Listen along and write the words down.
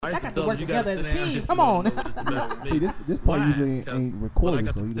I got to work together as a team. Come on. See, this part usually ain't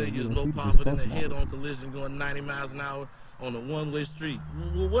recorded, so you don't see know. no powerful than a head-on collision going 90 miles an hour on a one-way street.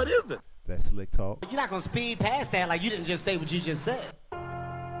 What is it? That's slick talk. You're not gonna speed past that like you didn't just say what you just said.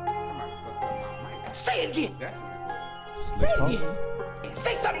 Say it again. Say it again.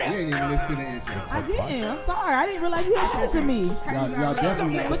 Say something else. You ain't even listen to the intro. I didn't. I'm sorry. I didn't realize you listened to me. Y'all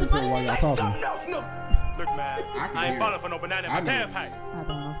definitely not listening to it while y'all talking. Look, man, I ain't falling for no banana in my tailpipe. I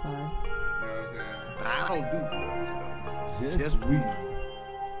don't. I'm sorry. I don't do just weed.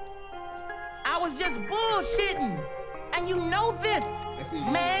 I was just bullshitting. And you know this,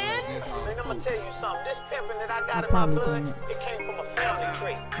 man. I'm gonna tell you something. This pimping that I got in my blood, it came from a family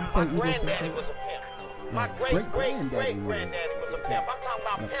trait. My granddaddy was a pimp. My great-great-great-granddaddy was a pimp. I'm talking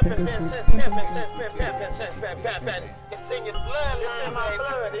about pimping since pimping. It's in your bloodline. It's in my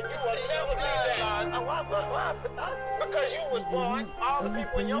blood. And you will never be that. Why? Because you was born, all the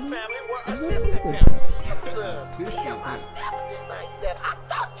people in your family were assistant pimps. Damn, I never did like that. I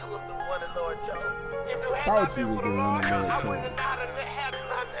thought you was the one and Lord chose. If you had not been for the Lord, I wouldn't have had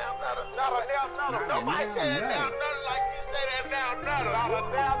nothing. Nobody said that down nothing like you say that down nothing. I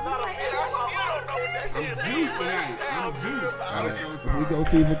still don't know that shit. We go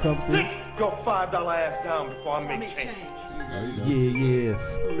see if it comes through. Sit your $5 ass down before I make change. Yeah.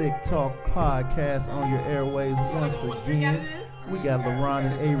 Slick Talk Podcast on your airways once again. We got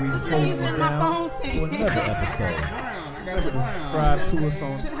LaRon and Avery holding it down for another episode. Remember to subscribe to us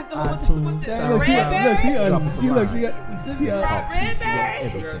on iTunes, SoundCloud. She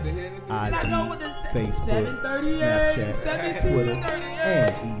Facebook, Snapchat, Twitter,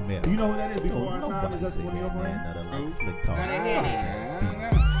 and email. You know who that is before our time? Is that one of your friends? Like Slick Talk.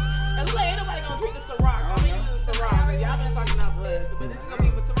 Nobody gonna pick the Ciroc. I'm gonna use the Ciroc. Y'all been fucking up with us, but this is gonna be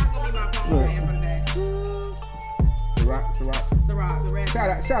Ciroc gonna be my phone brand for the day. Ciroc, the red.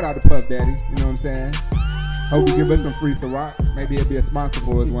 Shout out to Puff Daddy. You know what I'm saying? Hope you give us some free Ciroc. Maybe it'll be a sponsor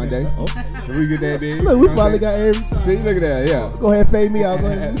for us one day. So we get that big. Look, we finally got every time. See, look at that, yeah. Go ahead, fade me out. Go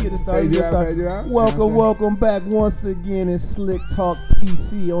ahead, we get it started. Fade you out. Welcome back once again in Slick Talk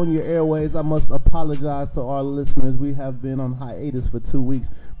PC on your airways. I must apologize to our listeners. We have been on hiatus for 2 weeks,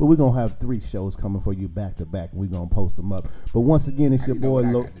 but we're going to have 3 shows coming for you back to back, and we're going to post them up. But once again, it's your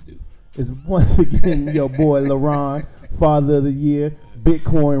boy, it's once again your boy, LaRon, Father of the Year,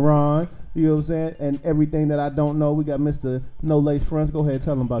 Bitcoin Ron. You know what I'm saying? And everything that I don't know, we got Mr. No Lace Fronts. Go ahead,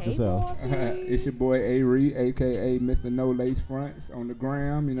 tell them about yourself. It's your boy Avery, a.k.a. Mr. No Lace Fronts on the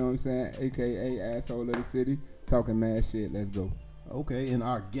gram, you know what I'm saying? A.k.a. Asshole of the City. Talking mad shit. Let's go. Okay, and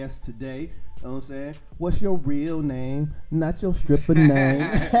our guest today, you know what I'm saying? What's your real name? Not your stripper name. You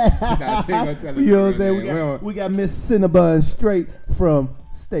know what I'm saying? We got Miss Cinnabon straight from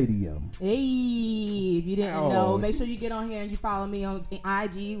Stadium. Hey, if you didn't know, make sure you get on here and you follow me on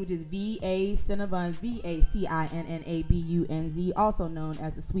IG, which is VA Cinnabunz, VACINNABUNZ, also known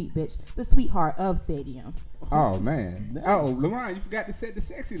as the sweet bitch, the sweetheart of Stadium. Oh man! Oh, LaRon, you forgot to set the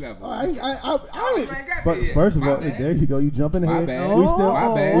sexy level. But first of all, there you go. You jumping ahead. My bad.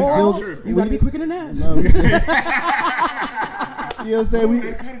 My bad. You gotta be quicker than that. You know what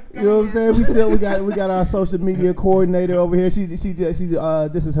I'm saying? We got our social media coordinator over here. She this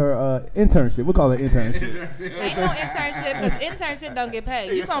is her internship. We'll call it internship. Ain't no internship because internship don't get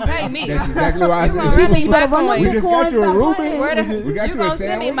paid. You gonna pay me. That's exactly why I said. She said you better run We just got you a Reuben. You gonna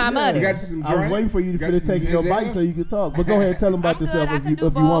send me my money. We got you some I was waiting for you to finish taking your bite so you could talk. But go ahead, tell them about yourself if you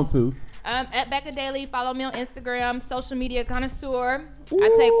want to. At Becca Daily, follow me on Instagram, social media connoisseur. I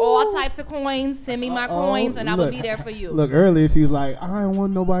take all types of coins. Send me my coins, and I will be there for you. Look, earlier she was like, I don't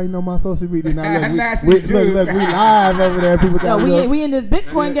want nobody to know my social media. Now look, we live over there. People got we in this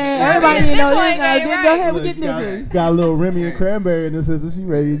Bitcoin game. Everybody need to know this. Go ahead, we get this. Got a little Remy and Cranberry in the system. She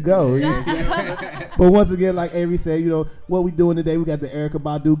ready to go. But once again, like Avery said, you know what we doing today? We got the Erykah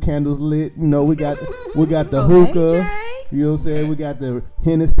Badu candles lit. You know, we got the hookah. You know what I'm saying? We got the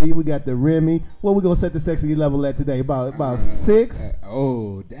Hennessy, we got the Remy. What we gonna set the sexy level at today? About 6?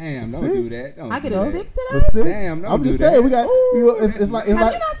 Oh damn! Don't do that. I get a 6 today. A 6? Damn! I'm just saying we got. You know, it's like.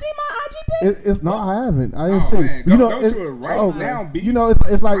 Have you not seen my IG pics? It's no, I haven't. I didn't see. Man, you know, go to it right now. You know,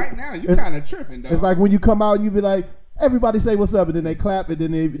 it's like right now. You kind of tripping, though. It's like when you come out, you be like. Everybody say what's up, and then they clap, and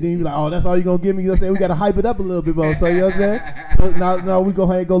then you be like, oh, that's all you gonna give me. You know what I'm saying? We gotta hype it up a little bit more. So you know what I'm saying? So now we go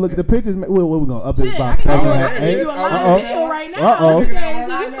ahead and go look at the pictures. What we gonna up it about? I can give you a live video right now.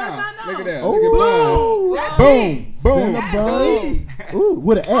 Look at that. Look at boom. Ooh,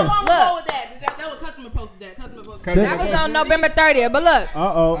 with an S. How long ago was that? That was Customer posted that. That was on November 30th, but look.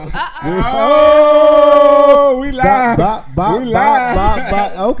 We live.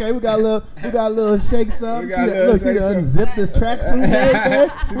 Okay, we got a little shake some. She done unzipped this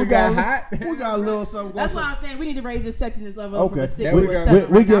tracksuit. We got hot. We got a little something. That's why I'm saying we need to raise the sexiness level Okay. from a 6 We to a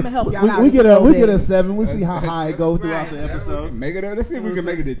 7. I'm gonna help y'all out. We get a 7. We see how high it goes throughout the episode. Make it up. Let's see if we can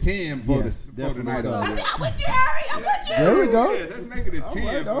make it a 10 before the night over. I'm with you, Harry. I'm with you. There we go. Yeah, let's make it a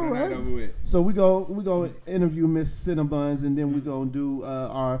 10 before the night over with. So we go interview Miss Cinnabuns, and then we gonna do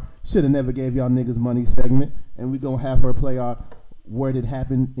our shoulda never gave y'all niggas money segment, and we gonna have her play our Where Did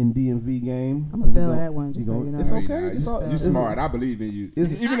Happen in DMV game. I'm gonna fail that one. Just so you know. It's okay. You smart. I believe in you.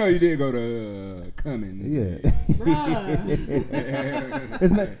 Even though you did go to Cummins. Yeah.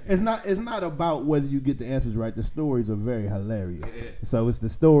 It's not about whether you get the answers right. The stories are very hilarious. So it's the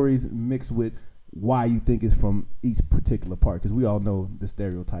stories mixed with why you think it's from each particular part, because we all know the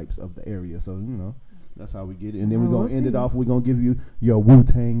stereotypes of the area. So that's how we get it. And then we're gonna end it off. We're gonna give you your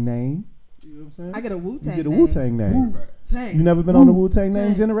Wu-Tang name. You know what I'm saying? I get a Wu-Tang. You get a Wu-Tang name. Wu-Tang. You never been on the Wu-Tang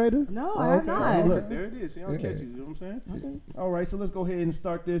name generator? No, I have not. Look, there it is. She don't catch you. You know what I'm saying? Okay. All right, so let's go ahead and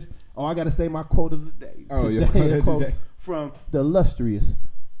start this. Oh, I got to say my quote of the day. Oh, yeah. Quote from the illustrious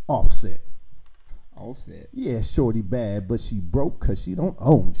Offset. Offset. Yeah, shorty bad, but she broke because she don't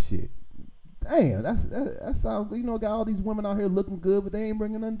own shit. Damn, that sounds good. Got all these women out here looking good, but they ain't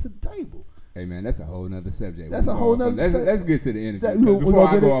bringing nothing to the table. Hey man, that's a whole nother subject. That's a whole nother. Let's get to the interview. Before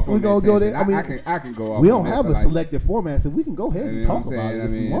I go off on that tangent, I can go off. We don't have a selected format, so we can go ahead and talk about it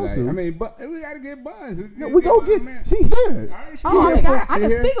if we want to. But we gotta get Buns. We gonna get. She here. I can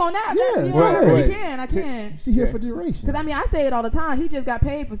speak on that. Yeah, I can. She here for duration. Because I say it all the time. He just got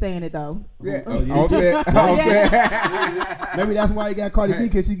paid for saying it though. Yeah. Maybe that's why he got Cardi B,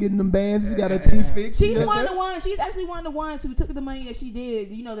 because she getting them bands. She got her teeth fixed. She's actually one of the ones who took the money that she did.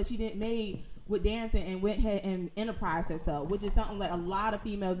 That she didn't make with dancing and went ahead and enterprise herself, which is something like a lot of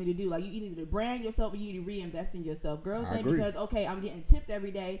females need to do. Like, you need to brand yourself, or you need to reinvest in yourself. Girls think because I'm getting tipped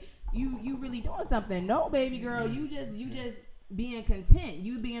every day, you really doing something. No, baby girl, you just being content.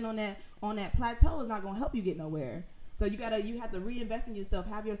 You being on that plateau is not gonna help you get nowhere. So you have to reinvest in yourself.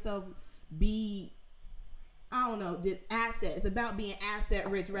 Have yourself be, I don't know, just asset. It's about being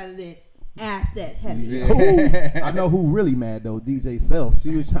asset rich rather than asset heavy. Yeah. I know who really mad though. DJ Self. She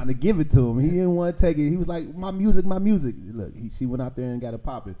was trying to give it to him. He didn't want to take it. He was like, my music. Look, she went out there and got it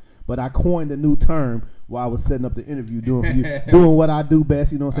popping. But I coined a new term while I was setting up the interview, doing what I do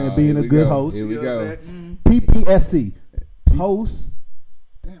best. You know what I'm saying? Being a good host. Here we go. PPSC. Post.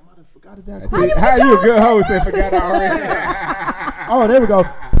 Damn, I done forgot that. How you a good host and forgot already? Oh, there we go.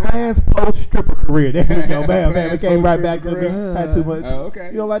 Plans post stripper career. There we go. Bam. It came right back to me. Had too much.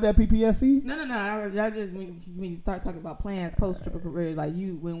 Okay. You don't like that PPSC? No. I just when you start talking about plans post stripper career, like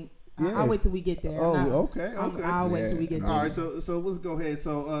I'll wait till we get there. Okay. I'll wait till we get there. All right. So let's go ahead.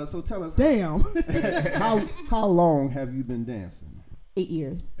 So tell us. Damn. how long have you been dancing? 8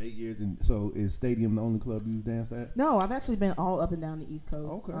 years. 8 years, and so is Stadium the only club you've danced at? No, I've actually been all up and down the East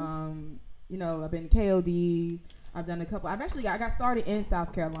Coast. Okay. I've been KOD. I've done a couple. I got started in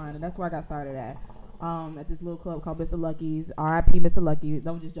South Carolina. That's where I got started at this little club called Mr. Lucky's. R.I.P. Mr. Lucky's.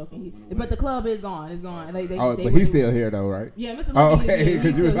 I'm just joking. But the club is gone. It's gone. They but he's still here though, right? Yeah, Mr. Lucky's. Okay,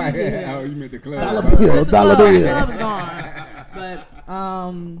 because you was like, you meant the club. Dollar bill. The club is gone. But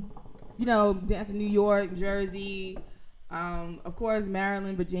dancing New York, Jersey. Of course,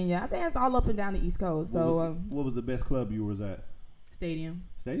 Maryland, Virginia. I danced all up and down the East Coast. So, what was the best club you was at? Stadium.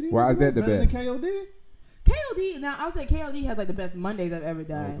 Why is that the best? Better than KOD? KOD, now I would say KOD has like the best Mondays I've ever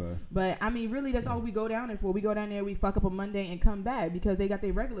done. Okay. But I mean, really, that's all we go down there for. We go down there, we fuck up a Monday and come back because they got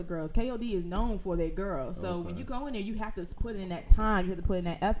their regular girls. KOD is known for their girls. So when you go in there, you have to put in that time. You have to put in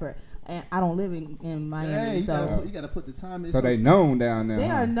that effort. And I don't live in Miami, you gotta put the time in. So they known down there. They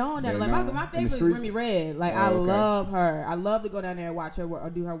are known down there. Like my favorite is Remy Red. Like I love her. I love to go down there and watch her work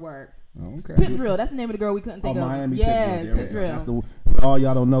or do her work. Okay. Tip Drill. That's the name of the girl we couldn't think of. Miami Tip Drill. For all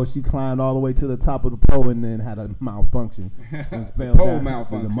y'all don't know, she climbed all the way to the top of the pole and then had a malfunction and fell pole down.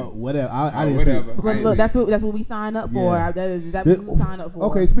 Malfunction. Whatever. I didn't see it. But look, that's what we signed up for. Is that what we signed up for?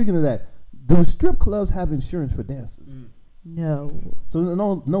 Okay, speaking of that, do strip clubs have insurance for dancers? No. So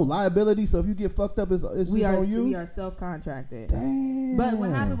no liability. So if you get fucked up, it's just on you. We are self-contracted. Damn. But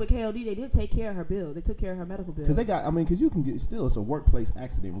what happened with KOD? They did take care of her bills. They took care of her medical bills. Because you can get still. It's a workplace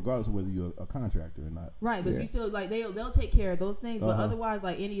accident, regardless of whether you're a contractor or not. Right, but you still they'll take care of those things. But otherwise,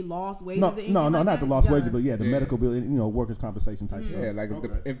 like any lost wages. No, not the lost wages, but the medical bill. Workers' compensation type stuff. Yeah, like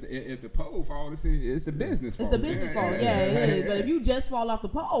if the pole falls, it's the business fault. It's the business fault. Yeah, it is. But if you just fall off the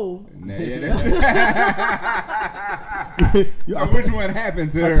pole. So which one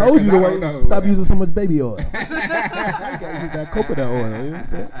happened to her? I told you the way. Stop using so much baby oil. That coconut oil. You know what I'm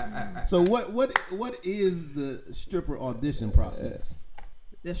saying? So what is the stripper audition process?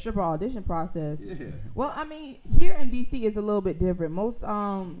 The stripper audition process. Yeah. Well, I mean, here in DC it's a little bit different. Most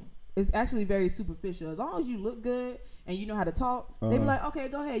it's actually very superficial. As long as you look good and you know how to talk, they be like, okay,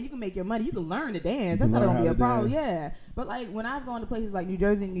 go ahead, you can make your money. You can learn to dance. That's not gonna be a problem. Yeah. But like when I've gone to places like New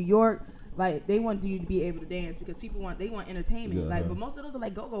Jersey and New York, like they want you to be able to dance because people want entertainment. Like, but most of those are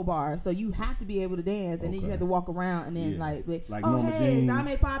like go-go bars, so you have to be able to dance, and then you have to walk around and then like oh Norma hey, Jean.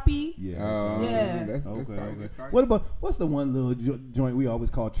 Dame Papi. Yeah. That's Okay. What about what's the one little joint we always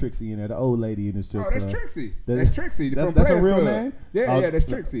call Trixie in there? The old lady in the strip club. That's Trixie. That's Trixie. That's from a real Club. name. Yeah, that's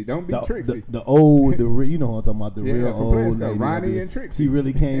Trixie. Don't be Trixie. The old, you know what I'm talking about? The real from old lady. Ronnie and Trixie. She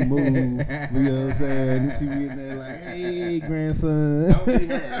really can't move. You know what I'm saying? She be in there like, hey, grandson. Don't be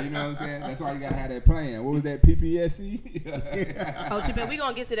her. You know what I'm saying? That's why you gotta have that plan. What was that PPSC? Oh, Chip, we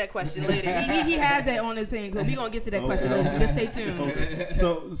gonna get to that question later. He has that on his thing. We gonna get to that question later. So just stay tuned. Okay.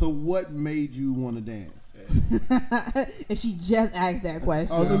 So what made you want to dance? And she just asked that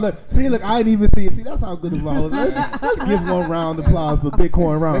question. Oh, so look, I didn't even see it. See, that's how good of a host. Let's give one round of applause for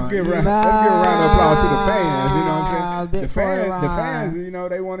Bitcoin Ron. Let's give a round of applause to the fans. You know what I'm saying? The fans, you know,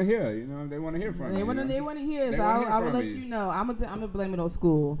 they want to hear. You know, they want to hear from you. They want to hear. So I will let you know. I'm gonna blame it on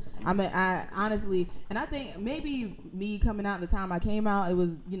school. I honestly, and I think maybe me coming out the time I came out, it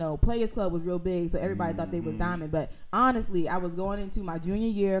was, you know, Players Club was real big, so everybody thought they was diamond. But honestly, I was going into my junior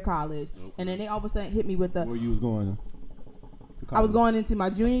year of college, and then they all of a sudden hit me with the. Where you was going? I was going into my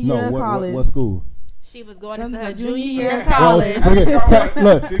junior year of college. What school? She was going into her junior year of college.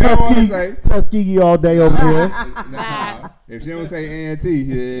 Look, Tuskegee all day over here. If she don't say A&T,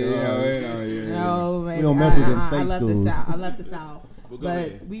 no, man. We don't mess with them state schools. I left the South.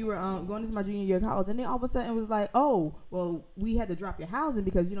 But we were going into my junior year of college, and then all of a sudden it was like, oh, well, we had to drop your housing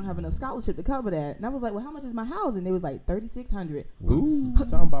because you don't have enough scholarship to cover that. And I was like, well, how much is my housing? It was like $3,600. Ooh,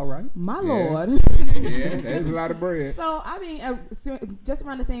 sound about right. My Lord. Yeah, that's a lot of bread. So I mean, just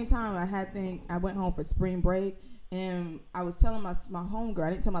around the same time, I went home for spring break, and I was telling my homegirl. I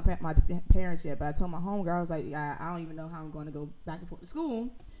didn't tell my parents yet, but I told my homegirl, I was like, I don't even know how I'm going to go back and forth to school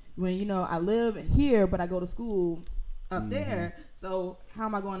when, you know, I live here, but I go to school up there. So how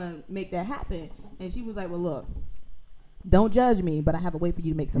am I going to make that happen? And she was like, well, look, don't judge me, but I have a way for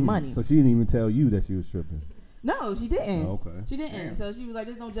you to make some money. So she didn't even tell you that she was stripping? No, she didn't. Oh, okay. She didn't. Damn. So she was like,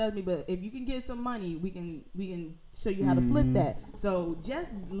 just don't judge me, but if you can get some money, we can show you how to flip that. So just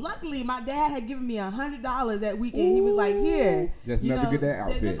luckily my dad had given me $100 that weekend. Ooh. He was like, here. Just enough to get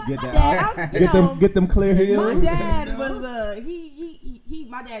that outfit. Get them clear heels. My dad was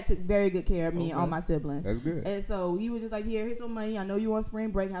my dad took very good care of me and all my siblings. That's good. And so he was just like, here's some money. I know you on spring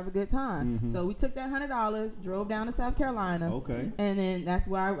break. Have a good time. Mm-hmm. So we took that $100, drove down to South Carolina. Okay. And then that's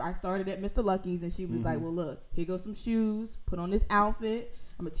where I started at Mr. Lucky's, and she was like, well, look, here goes some shoes. Put on this outfit.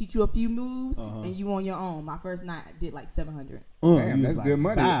 I'm gonna teach you a few moves, and you on your own. My first night, I did like $700. Damn, that's good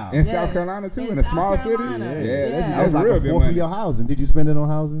money. In South Carolina too, in a small city. Yeah, that's real good money. For your housing. Did you spend it on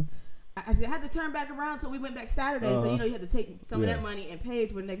housing? I had to turn back around until we went back Saturday. So, you know, you had to take some of that money and pay it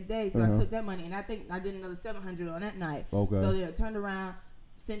for the next day. So I took that money, and I think I did another $700 on that night. Okay. So then I turned around,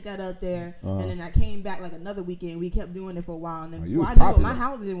 sent that up there, and then I came back like another weekend. We kept doing it for a while, and then before I knew it, my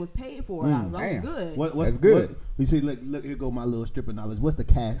housing was paid for. That was good. That's good. You see, look, here go my little stripper knowledge. What's the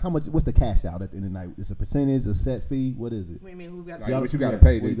cash? What's the cash out at the end of the night? It's a percentage, a set fee. What is it? What do you mean? Who got what you got to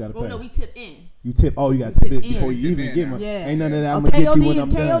pay? What you got to pay? No, we tip in. You tip. Oh, you got to tip it before you even get money. Yeah. Ain't none of that. I'm gonna get you when I'm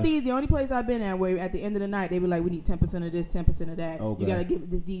done. KOD is the only place I've been at where at the end of the night they be like, we need 10% of this, 10% of that. Okay. You gotta give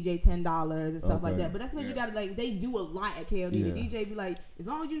the DJ $10 and stuff like that. But that's what you gotta like. They do a lot at KOD. The DJ be like, as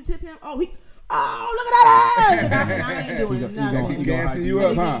long as you tip him. Oh, look at that ass! And I ain't doing nothing. He gassing you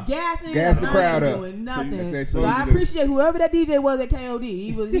up, huh? Gas the crowd up. Doing nothing. So I appreciate whoever that DJ was at KOD.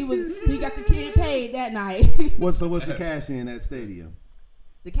 He got the kid paid that night. What's the cash in that stadium?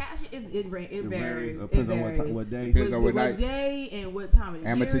 The cash it varies. Depends on what day. Depends on what day and what time of the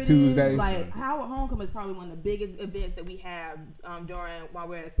Amateur year Tuesday. Like Howard Homecoming is probably one of the biggest events that we have while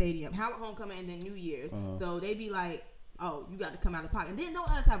we're at the stadium. Howard Homecoming and then New Year's. So they be like, oh, you got to come out of pocket. And then don't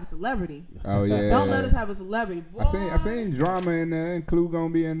let us have a celebrity. Oh, yeah. Don't let us have a celebrity. Boy. I seen Drama in there and Clue gonna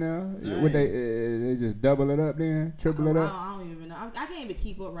be in there. Would they just double it up then? Triple it up? I don't even know. I can't even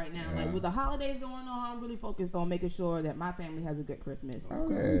keep up right now. Like with the holidays going on, I'm really focused on making sure that my family has a good Christmas.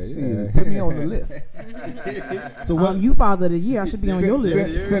 Okay. Put me on the list. So you Father of the Year, I should be on your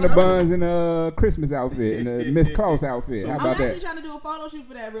list. Cinnabons in a Christmas outfit, in a Miss Claus outfit. How about that? I'm actually trying to do a photo shoot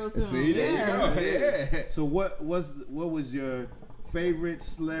for that real soon. See, there you go. Yeah. So what was your favorite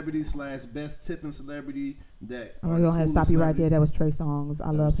celebrity / best tipping celebrity that. I'm gonna have to stop you right there. That was Trey Songz.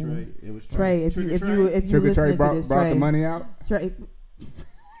 I love him. It was Trey. If you listen to this, brought the money out. Trey.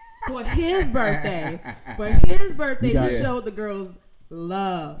 For his birthday, he showed the girls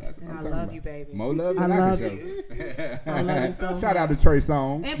love. And I love you, baby. More love I than love can you. show. I love you so much. Shout out to Trey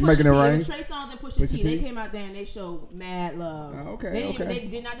Songz. And making it rain. It was Trey Songz and Pusha T. They came out there and they showed mad love. They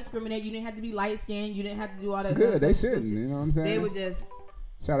did not discriminate. You didn't have to be light skinned. You didn't have to do all that. Good. They shouldn't. You know what I'm saying? They were just.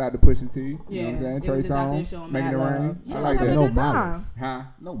 Shout out to Pusha T. You know what I'm saying? Trey Songz. Making it rain. I like that. No malice. Huh?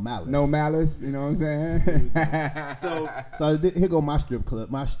 No malice. You know what I'm saying? So here go my strip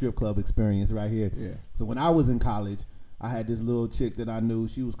club experience right here. Yeah. So when I was in college, I had this little chick that I knew.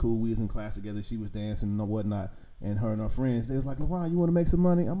 She was cool. We was in class together. She was dancing and whatnot. And her and her friends, they was like, LeBron, you want to make some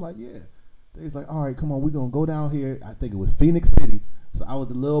money? I'm like, yeah. They was like, all right, come on. We're going to go down here. I think it was Phoenix City. So I was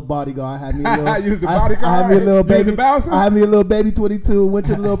the little bodyguard. I had me a little. You was the bodyguard. I had me a little baby. I had me a little baby 22. Went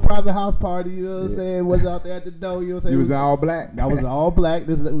to the little private house party. You know what I'm saying? Was out there at the door. You know what I'm saying? You was all black. I was all black.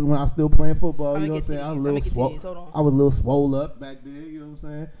 This is when I was still playing football. You know what I'm saying? I was a little swole up back then. You know what I'm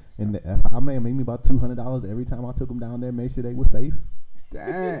saying? And that's how I made me about $200 every time I took them down there. Made sure they were safe.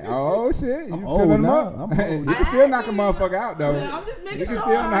 Dang. Oh, shit. You old filling them now. up? I'm old. You can still knock a motherfucker out, though. I'm just making sure. He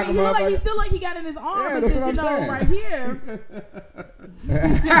look like he got in his arm. Yeah, because, that's what I'm saying. Right here.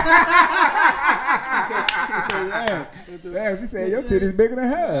 Damn, she said your titty's bigger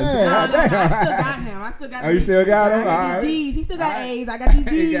than hers. No, I still got him. I still got him. Oh, you still got him? I got these D's. He still got A's. I got these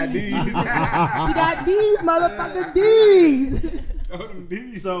D's. He got D's. She got D's, motherfucker D's.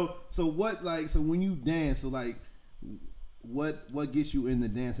 So what, like, so when you dance, so like, what gets you in the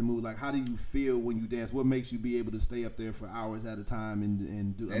dancing mood? Like, how do you feel when you dance? What makes you be able to stay up there for hours at a time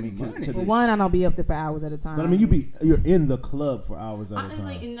and do? I mean, well, one, I don't be up there for hours at a time. But I mean, you're in the club for hours at a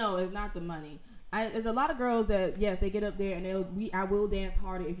time. No, it's not the money. There's a lot of girls that, yes, they get up there and I will dance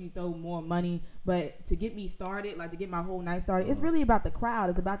harder if you throw more money. But to get me started, like to get my whole night started, it's really about the crowd.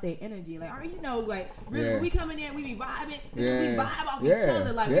 It's about their energy. Like, really, when we come in there and we be vibing, we vibe off each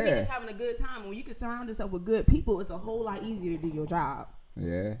other. Like, we be just having a good time. When you can surround yourself with good people, it's a whole lot easier to do your job.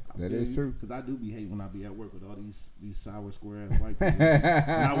 Yeah, that is true. Because I do be hating when I be at work with all these sour square ass white people. When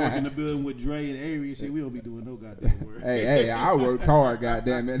I work in the building with Dre and Avery and shit, we don't be doing no goddamn work. Hey, I worked hard,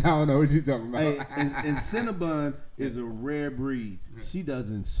 goddamn it. I don't know what you talking about. Hey, and Cinnabon is a rare breed. She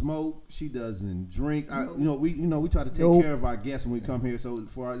doesn't smoke. She doesn't drink. We try to take care of our guests when we come here. So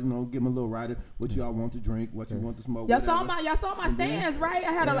for give them a little rider. What y'all want to drink? What you want to smoke? Y'all saw my stands, right?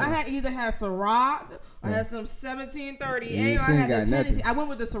 I had either had Ciroc, I had some 1738, or I had this Hennessy. I went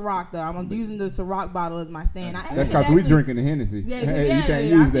with the Ciroc though. I'm using the Ciroc bottle as my stand. That's because we drinking the Hennessy. Yeah, you can't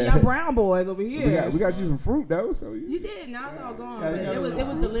use that. I see y'all brown boys over here. We got you some fruit though. So you did. Now it's all gone. It was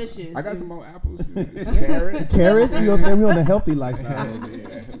delicious. I got some more apples. Carrots. You know what I'm saying? We on a healthy lifestyle.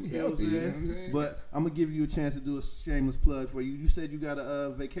 Healthy, but I'm gonna give you a chance to do a shameless plug for you. You said you got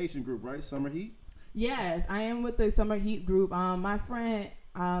a vacation group, right? Summer Heat. Yes, I am with the Summer Heat group. My friend,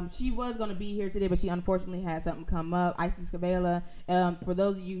 she was going to be here today, but she unfortunately had something come up. Isis Cabela. For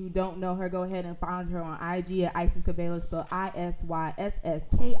those of you who don't know her, go ahead and find her on IG at Isis Cabela, spelled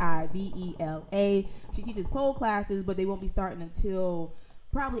ISYSSKIVELA. She teaches pole classes, but they won't be starting until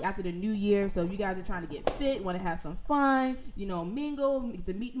probably after the new year. So if you guys are trying to get fit, want to have some fun, mingle, get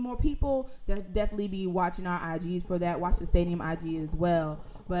to meet more people, definitely be watching our IGs for that. Watch the Stadium IG as well.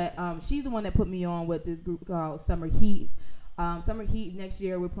 But she's the one that put me on with this group called Summer Heat. Summer Heat next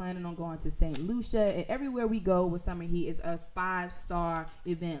year, we're planning on going to St. Lucia, and everywhere we go with Summer Heat is a 5-star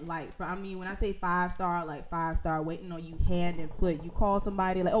event. Like, when I say 5-star, like 5-star, waiting on you hand and foot. You call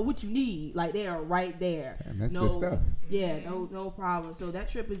somebody like, oh, what you need? Like, they are right there. Damn, that's good stuff. Yeah, no problem. So that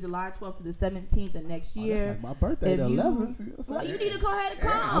trip is July 12th to the 17th of next year. That's like my birthday, the 11th. Well, you need to go ahead and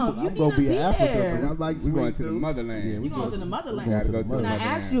come. I'm going to be in Africa, but I'm like, we're going to the motherland. Yeah, we're going to the motherland. When I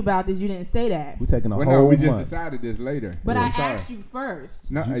asked you about this, you didn't say that. We're taking a whole month. We just month. decided this later. But I asked you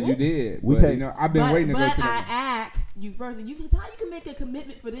first. No, you did. I've been waiting to go to I asked you first, and you can make a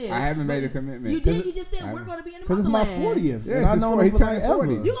commitment for this. I haven't made a commitment. You did. You just said we're going to be in the motherland. Because it's my 40th. Yeah, I know he turned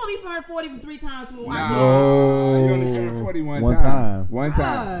 40. You're going to be 40 3 times more. No, you only turned 40 one time.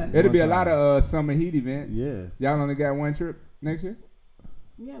 It'll be a lot of Summer Heat events. Yeah. Y'all only got one trip next year?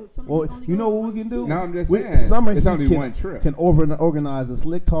 Yeah, well, you know what we can do? No, I'm just saying. Summer it's only one trip. Can organize a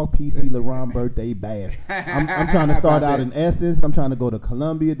Slick Talk PC LeBron birthday bash. I'm trying to start out in Essence. I'm trying to go to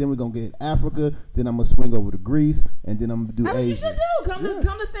Colombia. Then we're gonna get Africa. Then I'm gonna swing over to Greece, and then I'm gonna do Asia. What you should do? Come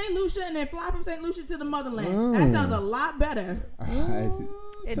to St. Lucia and then fly from St. Lucia to the motherland. That sounds a lot better.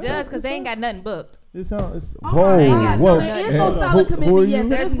 It does because they ain't got nothing booked. It sounds. Whoa. There is no solid commitment yet.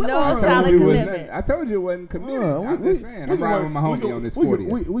 There's no solid commitment. I told you it wasn't committed. I'm just saying. I'm riding with my homie on this 40.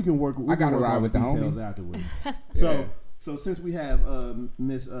 We can work. I gotta ride with the details homie afterwards. So since we have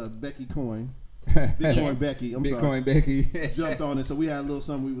Miss Becky Coin. Bitcoin Becky, Bitcoin Becky jumped on it. So we had a little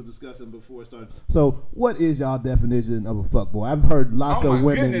something we was discussing before it started. So what is y'all definition of a fuckboy? I've heard lots of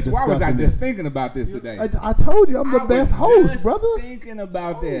women discussing why was I just this. thinking about this today? I told you I'm the best host, brother. Thinking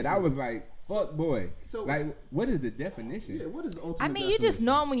about that, I was like, fuckboy. So like, what is the definition? Yeah, what is the ultimate? I mean, you just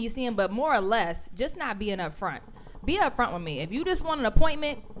know them when you see them, but more or less, just not being up front. Be up front with me. If you just want an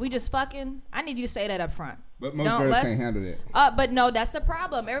appointment, we just fucking. I need you to say that up front. But most girls can't handle that. But no, that's the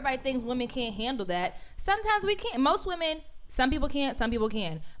problem. Everybody thinks women can't handle that. Sometimes we can't. Most women, some people can't, some people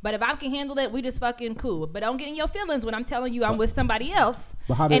can. But if I can handle it, we just fucking cool. But don't get in your feelings when I'm telling you I'm with somebody else.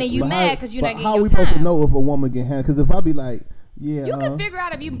 And then you mad because you're not getting your time. How are we supposed to know if a woman can handle? Because if I be like, yeah, you can figure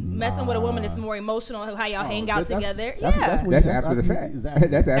out if you messing with a woman that's more emotional, how y'all hang out together. That's after the fact. Exactly.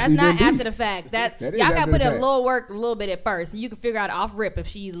 That's not after the fact. That y'all gotta put in a little work, a little bit at first, and you can figure out off rip if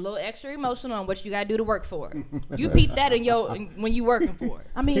she's a little extra emotional and what you gotta do to work for her. You peep that when you working for her.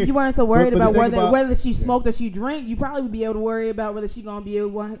 I mean, if you weren't so worried about whether she smoked or she drank, you probably would be able to worry about whether she gonna be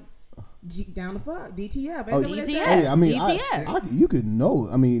able to. Down the fuck, DTF. DTF. Hey, I mean, DTF. you could know.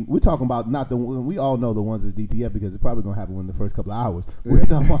 I mean, we're talking about not the one. We all know the ones that's DTF because it's probably gonna happen within the first couple of hours. We're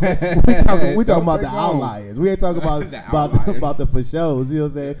talking about the outliers. We ain't talking about the for shows. You know what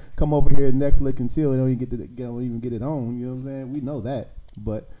I'm saying? Come over here, Netflix and chill. And don't even get it on. You know what I'm saying? We know that.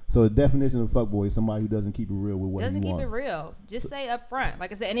 But so the definition of fuckboy is somebody who doesn't keep it real with what he wants. Doesn't keep it real. Just say up front,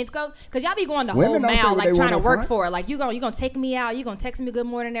 like I said, and it's because y'all be going the whole mile like trying to work for it. Like you gonna take me out, you gonna text me good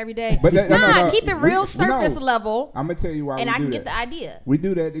morning every day. But no, keep it real surface level. I'm gonna tell you why. And I can do get the idea. We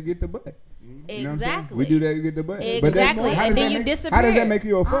do that to get the butt. You know exactly. We do that to get the butt. Exactly. And then you disappear. How does that make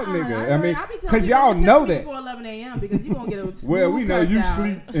you a fuck nigga? I mean, because y'all know that. Before 11 a.m. because you gonna get a smooth well, we know you out.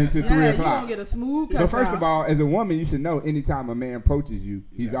 Sleep into 3 o'clock. You gonna get a smooth But first of all, as a woman, you should know anytime a man approaches you,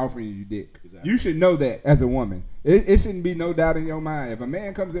 he's offering you dick. Exactly. You should know that as a woman. It shouldn't be no doubt in your mind. If a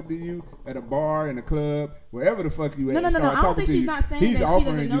man comes up to you at a bar, in a club, wherever the fuck you at, no. I don't think she's not saying that she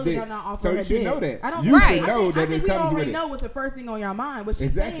doesn't know that y'all not offering her dick. So you should know that. I don't. You should know that it comes with it. I think we already know what's the first thing on your mind. What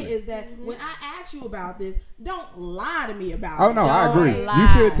she's saying is that when I ask you about this, don't lie to me about it. Oh no, I agree. You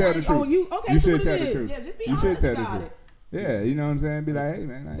should tell the truth. You should tell the truth. Yeah, just be honest about it. Yeah, you know what I'm saying? Be like, hey,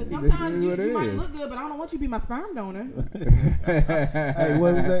 man, because sometimes you might look good, but I don't want you to be my sperm donor. Hey,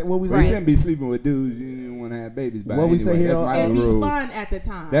 what we You shouldn't be sleeping with dudes you didn't want to have babies by. What we say here, that's my it'd new rule. be fun at the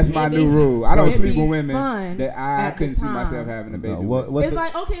time. That's my new rule. I don't sleep with women that I couldn't see myself having a baby with. It's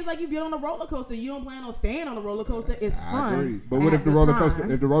like, okay, it's like you get on a roller coaster. You don't plan on staying on the roller coaster. It's fun. I agree. But what if the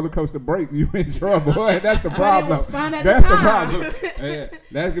roller coaster breaks? You in trouble. That's the problem. But it was fun at That's the the time. problem.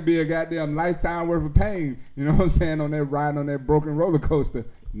 That could be a goddamn lifetime worth of pain. You know what I'm saying? On that riding on that broken roller coaster.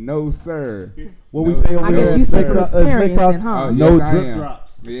 No, sir. What we say over I guess you speak from experience, huh? No drip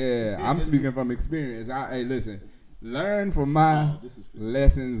drops. Yeah, I'm speaking from experience. Hey, listen. Learn from my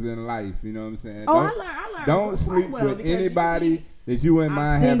lessons in life. You know what I'm saying? I learned. Don't sleep with anybody that you wouldn't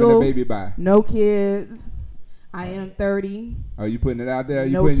mind single, having a baby by. No kids. I am 30. Are you putting it out there?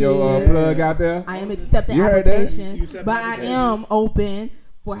 You no putting kids. your plug out there? I am accepting applications, but I am open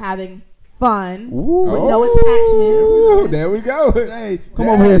for having fun with no attachments. There we go. Hey, come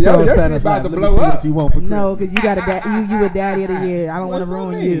over here and tell us Santa's about to blow up. What you want for Christmas. No, because you got you a daddy of the year. I don't want to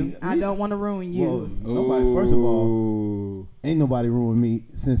ruin you. I don't want to ruin you. Nobody. First of all, ain't nobody ruined me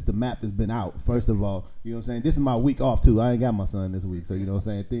since the map has been out. First of all, you know what I'm saying? This is my week off too. I ain't got my son this week, so you know what I'm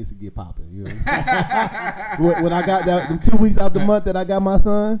saying? Things can get popping. You know what I'm saying? When I got them 2 weeks out the month that I got my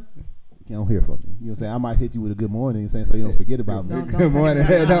son, you don't hear from me. You know what I'm saying? I might hit you with a good morning saying so you don't forget about me. Good morning.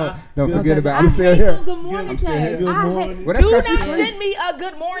 Don't forget about me. I'm still here. Good morning text. Do not send me a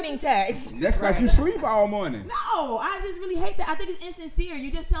good morning text. That's because you sleep all morning. No, I just really hate that. I think it's insincere.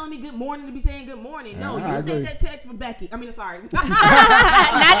 You're just telling me good morning to be saying good morning. No, you sent that text for Becky. I mean, sorry.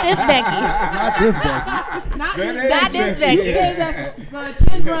 Not this Becky. Not this Becky. You said that for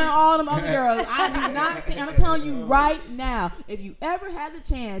Kendra and all them other girls. I do not say. I'm telling you right now, if you ever had the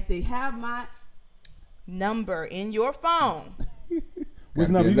chance to have my number in your phone. Which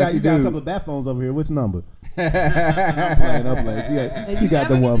number? You got a couple of bat phones over here. Which number? I'm playing. She got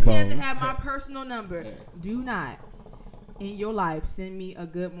the one phone. If you ever get the chance to have my personal number, do not in your life send me a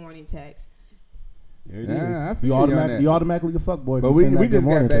good morning text. I feel you automatically a fuckboy. But we just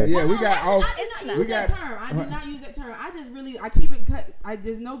got that. Yeah, we got off. I do not use that term. I do not use that term. I just really, I keep it cut.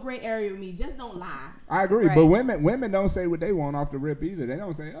 There's no gray area with me. Just don't lie. I agree, but women don't say what they want off the rip either. They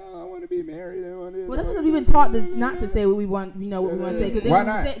don't say, "Oh, I want to be married." I want this. Well, that's because we've been taught not to say what we want. You know what we want to say. Why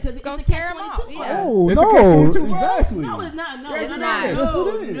not? Because it's a catch-22. Oh it's no, a catch-22 exactly. No, it's not. No, it's it's not. Yes,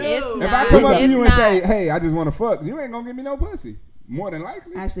 it is. It's If not. I come up to you and It's say, not. "Hey, I just want to fuck," you ain't gonna give me no pussy. More than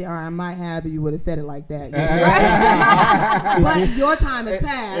likely. Actually, all right, I might have if you would have said it like that. Yeah. But your time has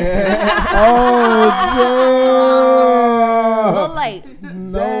passed. Oh, A little late.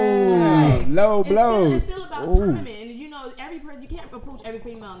 no. Low blows. It's still about timing. And you know, every person, you can't approach every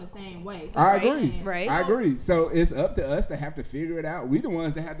female in the same way. So I agree. Right. I agree. So it's up to us to have to figure it out. We the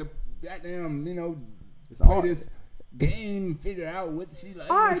ones that have to goddamn, play this game, figure out what she like.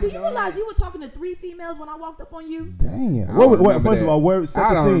 All right, do you realize you were talking to 3 females when I walked up on you? Damn. First of all, where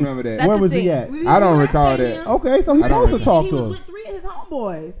I don't remember that. Where was he at? I don't recall that. Okay, so he supposed to talk He to was him. with 3 of his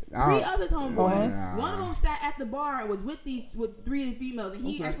homeboys. 3 of his homeboys. One of them sat at the bar and was with 3 females, and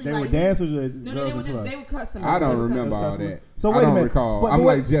he actually They were dancers or No, they were customers. I don't remember all that. So wait a minute. Recall. But I'm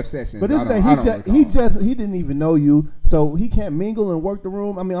like Jeff Sessions. But this is that he didn't even know you, so he can't mingle and work the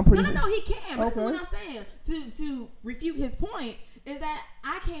room. I mean, I'm pretty. No, he can. But this is what I'm saying. To refute his point is that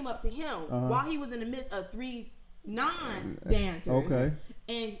I came up to him while he was in the midst of 3 non-dancers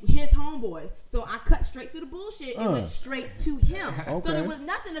and his homeboys. So I cut straight through the bullshit and went straight to him. So there was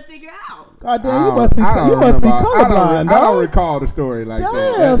nothing to figure out. God damn, you must be colorblind. I don't recall the story like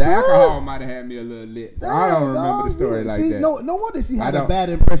that. The alcohol might have had me a little lit. So I don't remember the story like that. No wonder she had a bad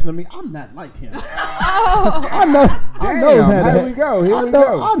impression of me. I'm not like him. I know. Here we go.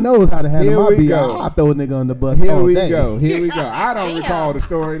 I know how to handle my BI. I throw a nigga on the bus all day. Here we go. I don't recall the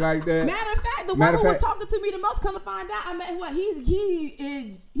story like that. Matter of fact, the one who was talking to me the most, come to find out, I met what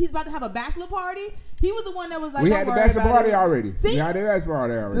he's about to have a bachelor party. He was the one that was like, we had the bachelor party already. See? We had the bachelor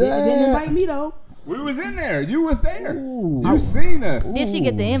party already. They didn't invite me though. We was in there. You was there. You seen us. Did she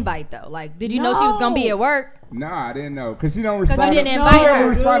get the invite though? Like, did you know she was gonna be at work? Nah, I didn't know because she don't respond. You didn't invite her. She never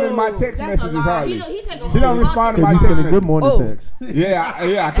responded to my text messages hardly. She don't respond to my text messages. Good morning text. Yeah,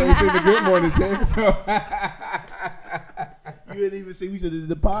 I can't send the good morning text. So. You didn't even see. We should have did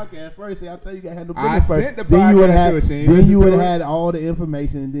the podcast first. I tell you, got to handle business first. Sent the podcast then you would have had all the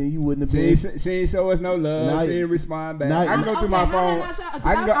information, and then you wouldn't have been. She ain't show us no love. She didn't respond back. I can go through my phone. I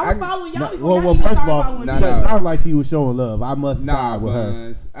was following y'all before. Well, first of all, it sounds like she was showing love. I must side with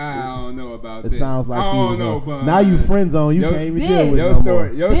her. I don't know about that. It sounds like she was. Buns. Now you friend zone. You can't even deal with it no more.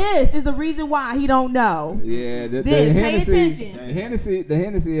 This is the reason why he don't know. Yeah, pay attention. The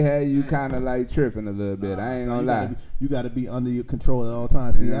Hennessy had you kind of like tripping a little bit. I ain't gonna lie. You got to be under your control at all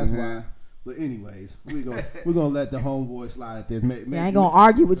times. See, that's why. But anyways, we're gonna let the homeboy slide at this. I ain't gonna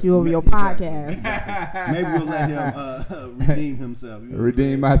argue with you over your podcast. Maybe we'll let him redeem himself.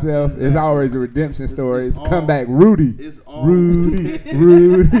 Redeem myself. It's always a redemption story. It's come back, Rudy. It's all Rudy.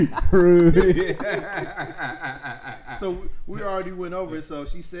 So we already went over it. So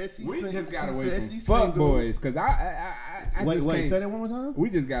she said we just got away from fuck boys because I wait, say that one more time.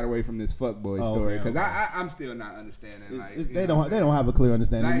 We just got away from this fuck boy story because I'm still not understanding. They don't have a clear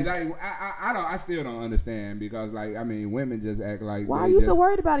understanding. I still don't understand because women just act like. Why are you so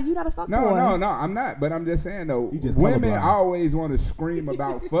worried about it? You not a fuck boy. No, I'm not. But I'm just saying though, women always want to scream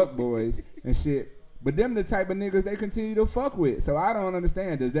about fuck boys and shit. But them the type of niggas they continue to fuck with. So I don't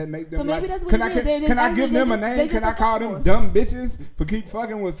understand. Does that make them? So maybe that's what can I give them a name? Can I call them dumb bitches for keep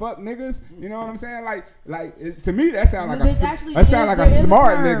fucking with fuck niggas? You know what I'm saying? To me that sound like a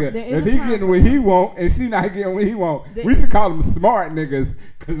smart nigga. If he getting what he want and she not getting what he want, we should call them smart niggas.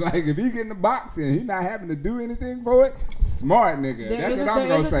 Cause if he getting the box and he not having to do anything for it, smart nigga. That's what I'm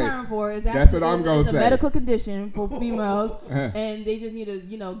gonna say. Term for it. That's what I'm gonna say. It's a medical condition for females, and they just need to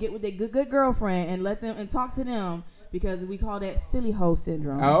get with their good girlfriend and let them and talk to them because we call that silly hoe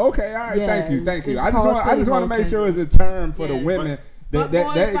syndrome. Oh, okay, all right. Yes, thank you. I just want to make sure it's a term for the women. Fuck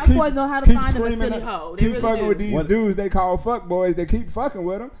boys know how to find them a silly hoe. Keep fucking with these dudes they call fuck boys. They keep fucking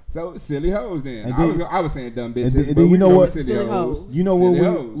with them. So silly hoes then. I was saying dumb bitches. And then you know what? Silly hoes. You know what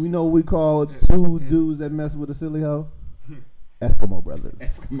we know we call 2 dudes that mess with a silly hoe? Eskimo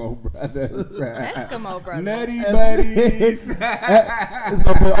brothers. Nutty buddies.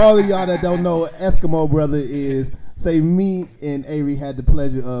 So for all of y'all that don't know, Eskimo brother is, say me and Avery had the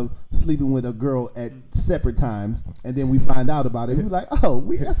pleasure of sleeping with a girl at separate times, and then we find out about it. We like, oh,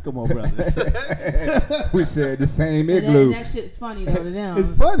 we Eskimo brothers. We shared the same igloo. That shit's funny though to them.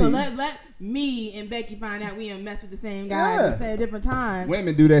 It's funny. So let me and Becky find out we didn't mess with the same guy at different times.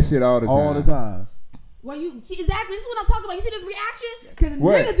 Women do that shit all the time. All the time. Well, you see exactly. This is what I'm talking about. You see this reaction? Because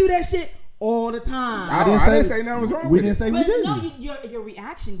niggas do that shit all the time. I didn't say nothing was wrong with it. We didn't say we didn't. No, your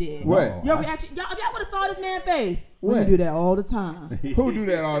reaction did. What? Your reaction. Y'all, if y'all would have saw this man's face, What? we do that all the time. Who do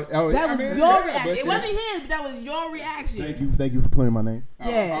that all? Oh, That was I mean, your yeah, reaction. but It wasn't his, but that was your reaction. Thank you for clearing my name.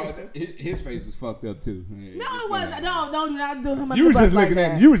 Yeah. His face was fucked up too. No, it wasn't. No, do not do him. You was just looking like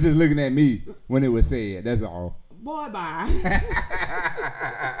at that. you was just looking at me when it was said. That's all. Boy, bye.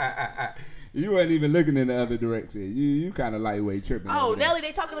 You wasn't even looking in the other direction. You kind of lightweight tripping. Oh, over there. Nelly,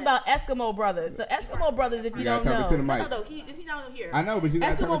 they talking about Eskimo brothers. So Eskimo brothers, if you don't gotta talk know, to the mic. no, is he not here? I know, but you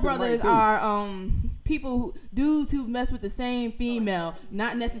gotta talk Eskimo to the mic, brothers too. are people, dudes who mess with the same female,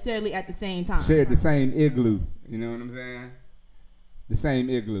 not necessarily at the same time. Shared the same igloo. You know what I'm saying? The same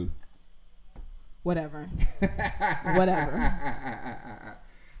igloo. Whatever.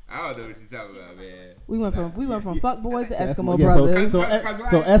 I don't know what you're talking about, man. We went from fuck boys to Eskimo Yeah, brothers.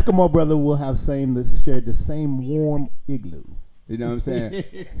 So Eskimo brother will have shared the same warm igloo. You know what I'm saying?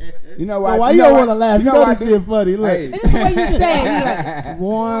 You know why? Why you don't want to laugh? You know this shit funny. Look. Hey. And it's the way you say it. You're like,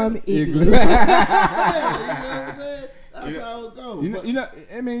 warm igloo. That's how it goes. You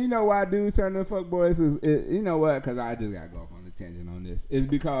know why dudes turn to fuck boys is you know what? Because I just gotta go off on a tangent on this. It's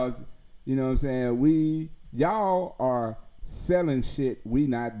because you know what I'm saying. Y'all are selling shit we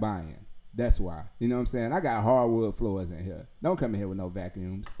not buying. That's why. You know what I'm saying? I got hardwood floors in here. Don't come in here with no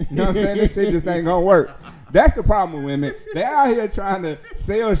vacuums. You know what I'm saying? This shit just ain't gonna work. That's the problem with women. They out here trying to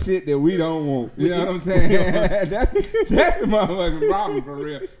sell shit that we don't want. You know what I'm saying? that's the motherfucking problem for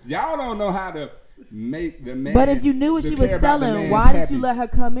real. Y'all don't know how to make the man. But if you knew what she was selling, why did you let her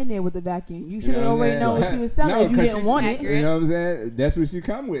come in there with the vacuum? You should have already known what she was selling if you didn't want it. You know what I'm saying? That's what she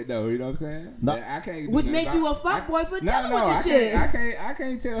come with, though. You know what I'm saying? No. I can't. Which makes you a fuckboy for dealing with this shit. I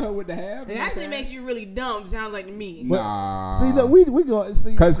can't tell her what to have. It actually makes you really dumb. Sounds like to me. Nah. See, look, we go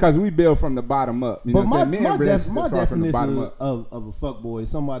see because we build from the bottom up. You know what I'm saying? My definition of a fuckboy is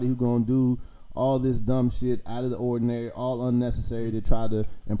somebody who gonna do all this dumb shit out of the ordinary, all unnecessary to try to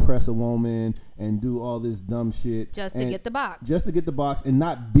impress a woman and do all this dumb shit just to get the box. Just to get the box and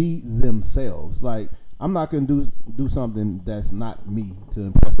not be themselves. Like, I'm not going to do something that's not me to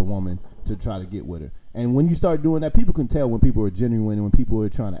impress a woman to try to get with her. And when you start doing that, people can tell when people are genuine and when people are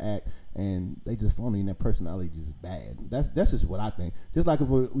trying to act and they just phony and their personality just bad. That's just what I think. Just like if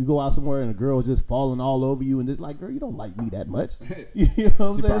we go out somewhere and a girl's just falling all over you and it's like, girl, you don't like me that much. You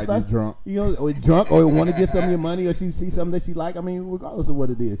know what I'm saying? Just drunk. You know, or drunk or want to get some of your money or she sees something that she like. I mean, regardless of what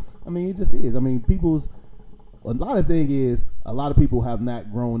it is. I mean, it just is. I mean, a lot of thing is a lot of people have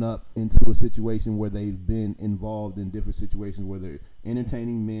not grown up into a situation where they've been involved in different situations where they're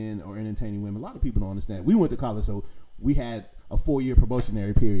entertaining men or entertaining women. A lot of people don't understand. We went to college, so we had a 4-year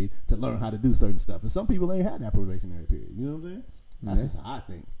probationary period to learn how to do certain stuff. And some people ain't had that probationary period. You know what I'm saying? That's just how I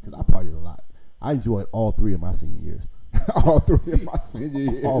think, because I partied a lot. I enjoyed all 3 of my senior years. All 3 of my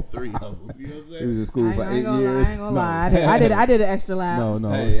senior years. All 3 of them. You know what I'm saying? He was in school for 8 years. I ain't gonna lie. I did an extra lap. No.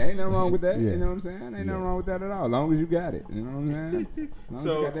 Hey, ain't nothing wrong with that. Yes. You know what I'm saying? Ain't nothing wrong with that at all. As long as you got it. You know what I'm saying? As long as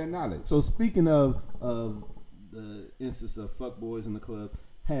you got that knowledge. So speaking of the instance of fuckboys in the club,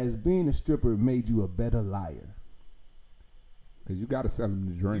 has being a stripper made you a better liar? Because you got to sell them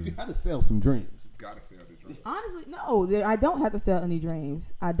the dream. You got to sell some dreams. Got to sell the dream. Honestly, no. I don't have to sell any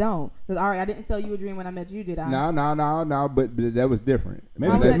dreams. I don't. Because, all right, I didn't sell you a dream when I met you, did I? No. But that was different.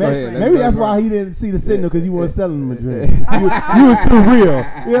 Maybe That's why he didn't see the signal, because you weren't selling him a dream. You was too real.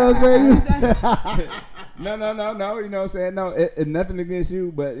 You know what I'm saying? No. You know what I'm saying? No, it's nothing against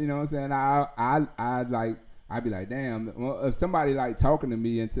you, but you know what I'm saying? I'd be like, damn, well, if somebody like talking to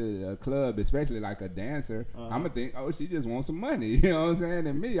me into a club, especially like a dancer, I'm going to think, oh, she just wants some money. You know what I'm saying?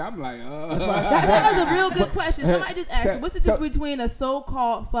 And me, I'm like, That was a real good question. Somebody just asked, what's the difference between a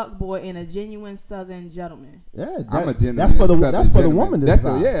so-called fuckboy and a genuine Southern gentleman? Yeah, I'm a gentleman. That's for the woman.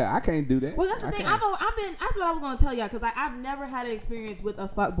 Yeah, I can't do that. Well, that's the thing. That's what I was going to tell y'all, because I've never had an experience with a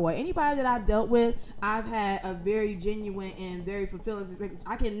fuckboy. Anybody that I've dealt with, I've had a very genuine and very fulfilling experience.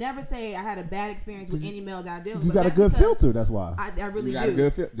 I can never say I had a bad experience with any male that I deal with. You got a good filter, that's why. I really do. I do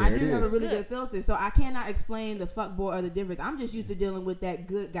have a really good filter, so I cannot explain the fuckboy or the difference. I'm just used to dealing with that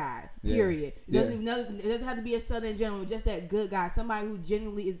good guy, period. It doesn't have to be a Southern gentleman, just that good guy, somebody who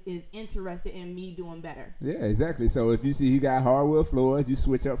genuinely is interested in me doing better. Yeah, exactly. So if you see he got hardwood floors, you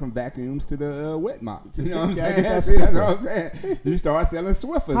switch up from vacuums to the wet mops. You know what I'm saying? That's what I'm saying. You start selling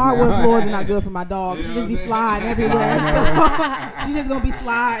Swiffers. Hardwood floors are not good for my dog. She just be sliding everywhere. So she's just gonna be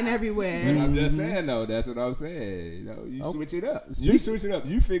sliding everywhere. But I'm just saying though, that's what I'm saying. You know, you switch it up.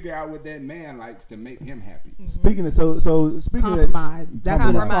 You figure out what that man likes to make him happy. Speaking of speaking compromise. of That's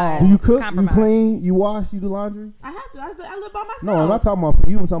what it's called. Do you cook? You clean? You wash? You do laundry? I have to. I live by myself. No, I'm not talking about for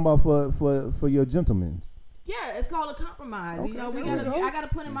you. I'm talking about for your gentlemen. Yeah, it's called a compromise. Okay, you know, I gotta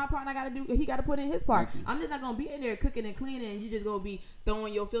put in my part, and he gotta put in his part. I'm just not gonna be in there cooking and cleaning, and you just gonna be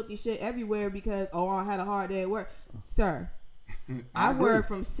throwing your filthy shit everywhere because I had a hard day at work, sir. I work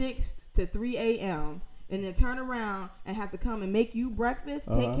from 6 to 3 a.m. and then turn around and have to come and make you breakfast,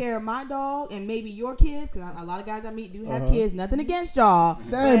 take care of my dog, and maybe your kids, because a lot of guys I meet do have kids. Nothing against y'all.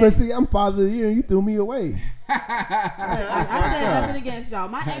 Dang, but see, I'm father of the year and you threw me away. I said nothing against y'all.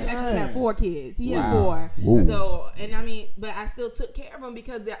 My ex actually had 4 kids. He had 4. Whoa. So, and I mean, but I still took care of them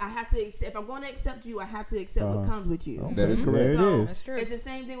because I have to accept, if I'm going to accept you, I have to accept what comes with you. That is correct. So, that's true. It's the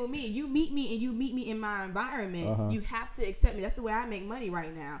same thing with me. You meet me and you meet me in my environment. You have to accept me. That's the way I make money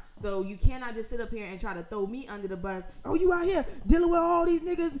right now. So you cannot just sit up here and try to throw me under the bus. Oh, you out here dealing with all these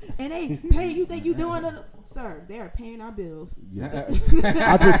niggas and they pay. You think you doing it? Sir, they are paying our bills. Yeah.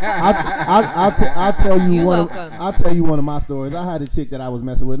 I'll tell you one. I'll tell you one of my stories. I had a chick that I was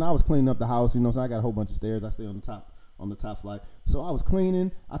messing with, and I was cleaning up the house. You know, so I got a whole bunch of stairs. I stay on the top flight. So I was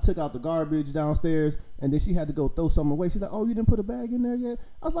cleaning. I took out the garbage downstairs, and then she had to go throw something away. She's like, "Oh, you didn't put a bag in there yet?"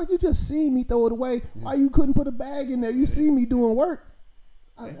 I was like, "You just seen me throw it away. Why you couldn't put a bag in there? You see me doing work."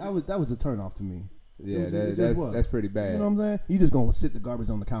 That was a turnoff to me. Yeah, that's pretty bad. You know what I'm saying? You just gonna sit the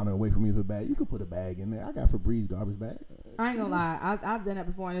garbage on the counter away from me with a bag. You could put a bag in there. I got Febreze garbage bags. I ain't gonna lie. I've done that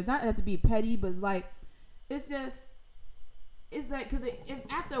before, and it's not have to be petty, but it's like, it's like, because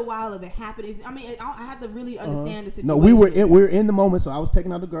after a while of it happening, I mean, I have to really understand the situation. No, we were in the moment, so I was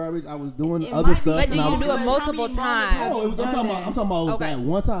taking out the garbage. I was doing other stuff. But do you do it multiple times? I'm talking about it was that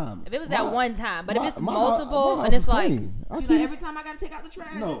one time. If it was that one time, but if it's multiple, and it's like, she's like, every time I gotta take out the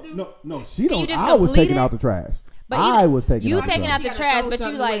trash. No, she don't. I was taking out the trash. I was taking out the trash. You taking out the trash, but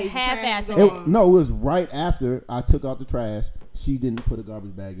you like half-assing it. No, it was right after I took out the trash. She didn't put a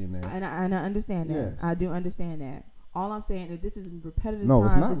garbage bag in there. And I understand that. Yes. I do understand that. All I'm saying is this is repetitive. No,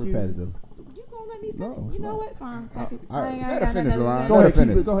 it's not repetitive. So you gonna let me finish? No, you know what? Fine. Let her finish, Ron. Go ahead,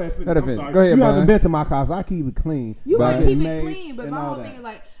 finish. Go ahead, you haven't been to my house. I keep it clean. You might keep it clean, but my whole thing is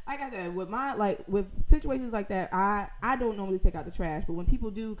like I said, with situations like that, I don't normally take out the trash. But when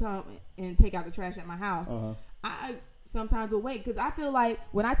people do come and take out the trash at my house, I sometimes will wait because I feel like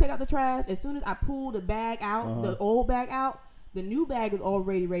when I take out the trash, as soon as I pull the bag out, the old bag out, the new bag is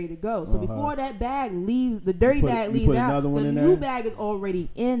already ready to go. So before that bag leaves, the dirty bag leaves out, the new bag is already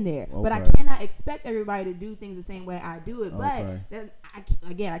in there. Okay. But I cannot expect everybody to do things the same way I do it. But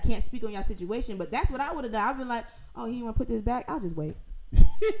I can't speak on your situation, but that's what I would have done. I'd be like, oh, he want to put this back? I'll just wait.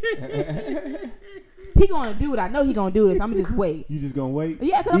 He gonna do it. I know he gonna do this. I'm gonna just wait. You just gonna wait?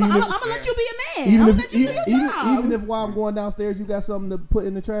 Yeah, because I'm gonna let you be a man. I'm gonna let you do your job. Even if while I'm going downstairs, you got something to put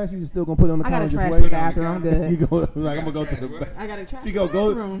in the trash, you still gonna put it on the counter. I got a trash in the bathroom. I'm good. You go like I'm gonna go to the bathroom. I got a trash in the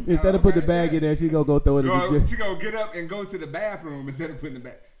bathroom. Instead of put the bag in there, she gonna go throw it in the. She gonna get up and go to the bathroom instead of putting the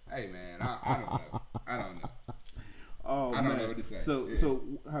bag. Hey man, I don't know. Oh, I don't know what to say. So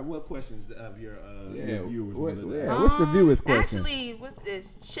what questions of your viewers? What's the viewers' question? Actually, what's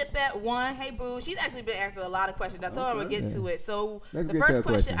this? Chipette1. Hey, boo. She's actually been asking a lot of questions. I told her I'm going to get to it. So the first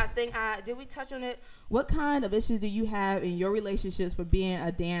question, I think, did we touch on it? What kind of issues do you have in your relationships for being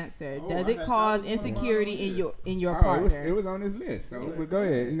a dancer? Does it cause insecurity in your partner? It was on this list. So go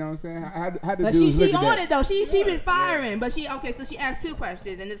ahead. You know what I'm saying? How to but she on it though. She been firing. But so she asked 2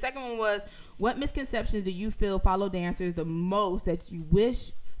 questions, and the second one was, what misconceptions do you feel follow dancers the most that you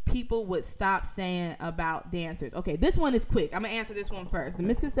wish people would stop saying about dancers? Okay, this one is quick. I'm gonna answer this one first. The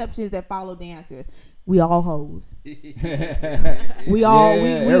misconceptions that follow dancers: we all hoes. we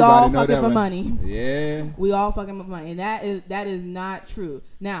all fucking for money. Yeah, we all fucking for money, and that is not true.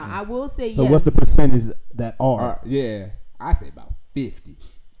 Now I will say so. Yes. What's the percentage that are? Yeah, I say about 50.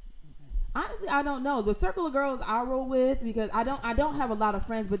 Honestly, I don't know. The circle of girls I roll with, because I don't have a lot of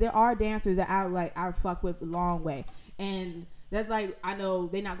friends, but there are dancers that I fuck with the long way. And that's like, I know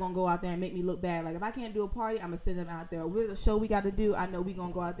they're not going to go out there and make me look bad. Like, if I can't do a party, I'm going to send them out there. With a show we got to do, I know we're going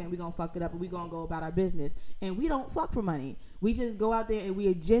to go out there and we're going to fuck it up and we're going to go about our business. And we don't fuck for money. We just go out there and we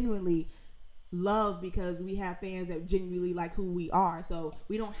are genuinely love because we have fans that genuinely like who we are. So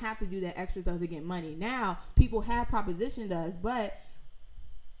we don't have to do that extra stuff to get money. Now, people have propositioned us, but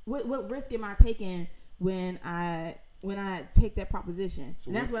what risk am I taking when I take that proposition? So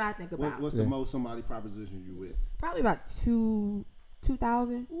and that's what I think about. What's the most somebody propositioned you with? Probably about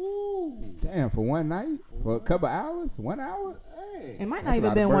 2,000. Ooh, damn! For one night, for a couple hours, 1 hour. Hey, it might not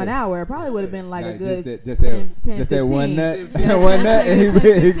even been 1 hour. It probably would have been like a good just that one nut. One nut, and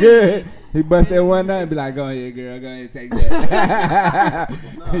he good. He bust that one nut and be like, "Go ahead, girl. Go ahead, take that."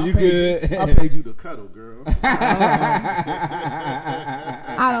 You good? I paid you to cuddle, girl.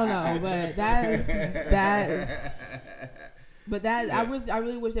 I don't know, but that is. But that I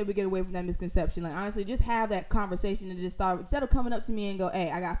really wish they would get away from that misconception. Like honestly, just have that conversation and just start instead of coming up to me and go,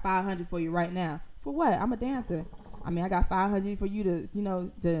 "Hey, I got 500 for you right now." For what? I'm a dancer. I mean, I got 500 for you to,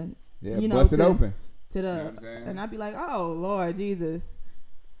 bust it open. To the, and I'd be like, "Oh Lord Jesus."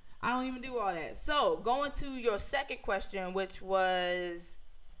 I don't even do all that. So, going to your second question, which was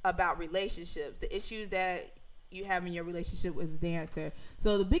about relationships, the issues that you have in your relationship as a dancer.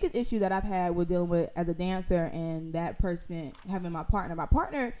 So, the biggest issue that I've had with dealing with as a dancer and that person having my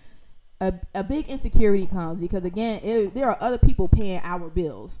partner, a big insecurity comes because, again, there are other people paying our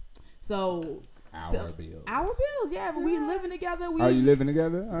bills. So... Our bills, yeah. But we living together. Are you living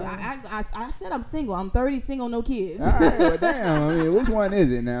together? I said I'm single. I'm 30, single, no kids. All right, well, damn. I mean, which one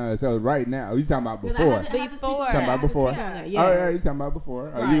is it now? So right now, you talking about before? Before. Talking about before. Yeah. Oh yeah, you talking about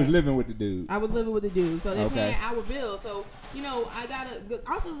before? Right. Oh, you was living with the dude. I was living with the dude, so they're paying our bills. So I gotta.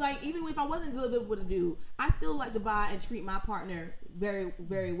 Also, like, even if I wasn't living with a dude, I still like to buy and treat my partner very,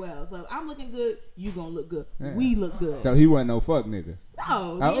 very well. So if I'm looking good, you gonna look good. Yeah. We look good. So he wasn't no fuck nigga.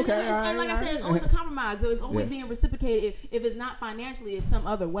 No. Okay. And like I said, it's always a compromise. So it's always being reciprocated. If it's not financially, it's some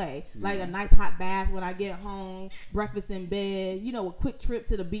other way. Like a nice hot bath when I get home, breakfast in bed, a quick trip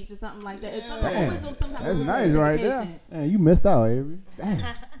to the beach or something like that. It's always some type That's of nice right there. Man, you missed out, Avery.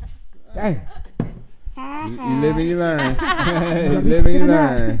 Damn. You live and you learn. You live and you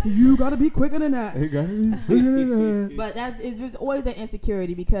learn. You gotta be quicker than that. You gotta be quicker than that. But there's always that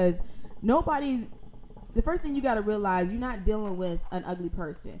insecurity because the first thing you gotta realize, you're not dealing with an ugly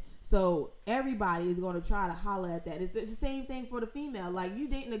person. So everybody is gonna try to holler at that. It's the same thing for the female. Like, you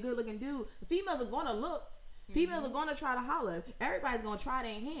dating a good looking dude, the females are gonna look. Females are going to try to holler. Everybody's going to try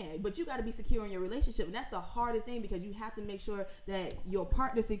their hand, but you got to be secure in your relationship, and that's the hardest thing because you have to make sure that your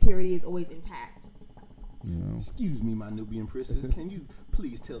partner's security is always intact. Yeah. Excuse me, my Nubian princess. Can you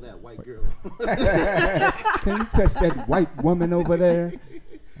please tell that white girl? Can you touch that white woman over there?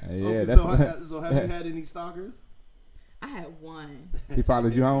 Yeah. So have you had any stalkers? I had one. He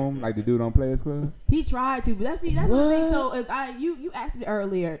followed you home like the dude on Players Club? He tried to, but that's the thing. So if you asked me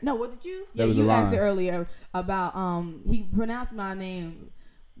earlier. No, was it you? Yeah, you asked it earlier about he pronounced my name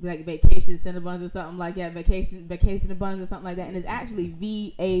like Vacation Cinnabons or something like that. Vacation Cinnabons or something like that, and it's actually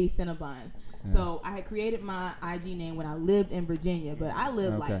VA Cinnabons. Yeah. So I had created my IG name when I lived in Virginia, but I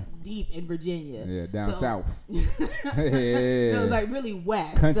lived like deep in Virginia. Yeah, down south. It was like really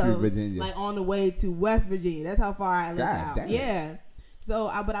west. Country Virginia. Like on the way to West Virginia. That's how far I lived out. Damn. Yeah.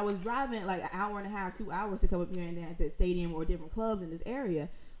 So, but I was driving like an hour and a half, 2 hours to come up here and dance at stadium or different clubs in this area.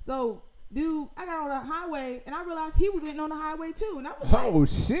 So, dude, I got on the highway and I realized he was getting on the highway too, and I was like, "Oh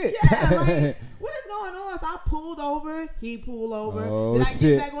shit! Yeah, like, what is going on?" So I pulled over, he pulled over. Then I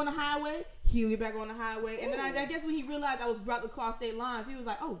get back on the highway, he get back on the highway, and then I guess when he realized I was about to cross state lines, he was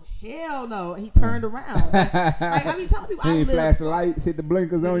like, "Oh hell no!" And he turned around. Like I be telling people, he ain't flash the lights, hit the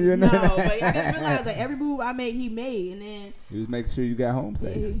blinkers on you. No, but I didn't realize that every move I made, he made, and then he was making sure you got home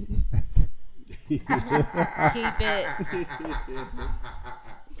safe. Keep it.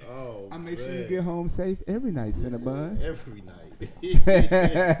 Oh, I make sure you get home safe every night, Cinnabons. Every night.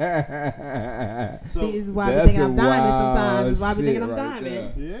 See, this is why I be thinking I'm diamond sometimes. This is why I be thinking I'm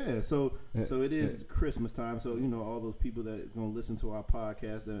diamond. Yeah, so it is Christmas time. So, all those people that are going to listen to our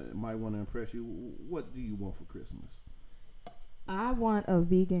podcast that might want to impress you, what do you want for Christmas? I want a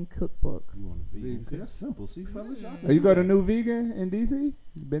vegan cookbook. You want a vegan? See, that's simple. See, fellas, y'all. You go to New Vegan in DC?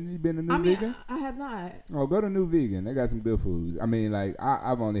 You been to New Vegan? I have not. Oh, go to New Vegan. They got some good foods. I mean, like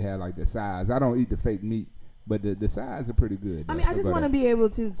I've only had like the sides. I don't eat the fake meat, but the sides are pretty good. I mean, I just want to be able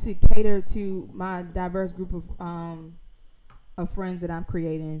to cater to my diverse group of friends that I'm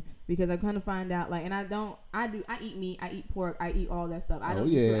creating, because I'm kind of find out like, and I eat meat, I eat pork, I eat all that stuff. I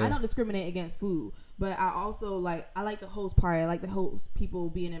don't discriminate against food, but I also I like to host party. I like to host people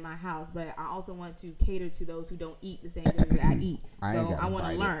being in my house, but I also want to cater to those who don't eat the same things that I eat. So I want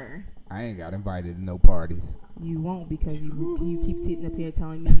to learn. I ain't got invited to no parties. You won't, because you keep sitting up here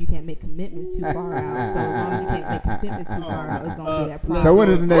telling me you can't make commitments too far out. So as long as you can't make commitments too far out, it's gonna be that problem. So when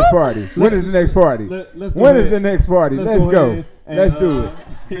is the next party? When is the next party? When is the next party? Let's go. Let's do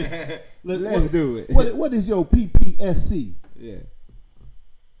it. Let's do it. What is your PPSC? Yeah.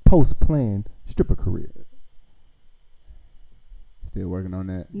 Post-planned stripper career. Still working on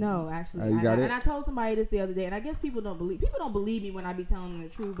that? No, actually. I told somebody this the other day, and I guess people don't believe me when I be telling them the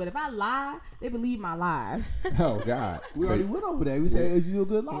truth, but if I lie, they believe my lies. Oh, God. We already went over that. We said, is you a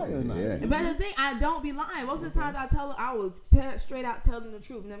good liar or not? Yeah. But the thing, I don't be lying. Most of the times I will straight out tell them the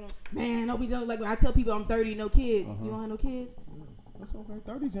truth. And then, man, don't be just like when I tell people I'm 30, no kids. You don't have no kids? That's okay.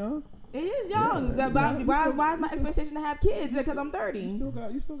 30's young. It is young. Yeah, why is my expectation to have kids? Because I'm 30.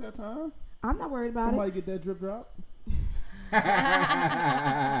 You still got time. I'm not worried about Somebody get that drip drop.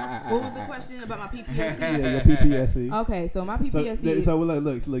 What was the question about my PPSC? Yeah, your PPSC. Okay, so my PPSC. So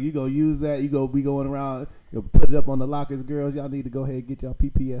look, you go use that. You go be going around. You put it up on the lockers, girls. Y'all need to go ahead and get y'all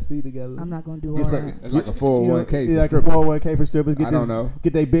PPSC together. I'm not gonna do all that. It's like a 401k. Yeah, like a 401k for strippers. I don't know.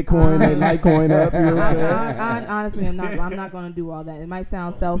 Get their Bitcoin, their Litecoin up. You know what I'm saying? Honestly, I'm not gonna do all that. It might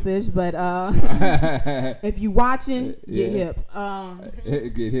sound selfish, but if you watching, get hip.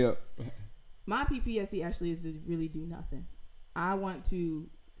 Get hip. My PPSC actually is to really do nothing. I want to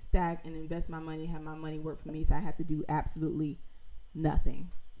stack and invest my money, have my money work for me, so I have to do absolutely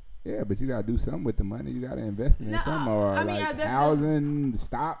nothing. Yeah, but you gotta do something with the money. You gotta invest in something, or housing,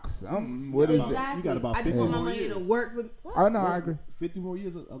 stocks, something. What is it? You got about 50 I just want my more money years. to work for me. Oh no, I agree. 50 more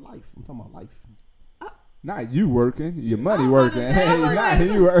years of life. I'm talking about life. Not you working, your money working. Not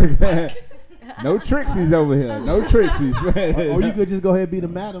you working. No Trixies over here. No Trixies. Or you could just go ahead and be the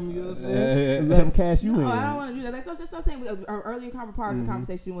madam, you know what I'm saying? And let them cash you in. I don't want to do that. That's what I'm saying. Our earlier part of the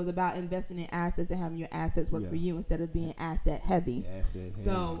conversation was about investing in assets and having your assets work for you instead of being asset heavy.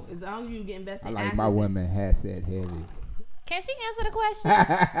 So as long as you get invested in assets. I like my women asset heavy. Can she answer the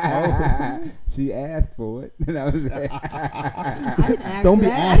question? She asked for it. I didn't ask Don't for be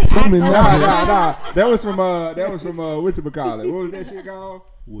that. asking me No. nothing. That was from whatchamacallit. What was that shit called?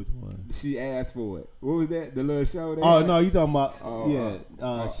 Which one? She asked for it. What was that? The little show there? Oh no, you talking about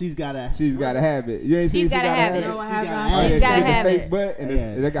she's gotta have it. You ain't seen She's gotta have it. No, I have Oh, not. yeah, She's gotta she got have the fake it. butt,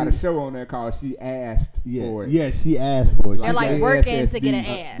 and they got a show on there called She Asked for It. Yeah, she asked for it. They're She like got working to SSD. get an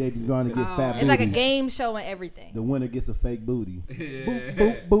ass. They're going to get fat booty. It's like a game show and everything. The winner gets a fake booty. Yeah.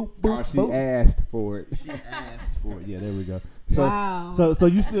 Boop, boop, boop, boop, She boop. asked for it. She asked for it. Yeah, there we go. So, Wow. so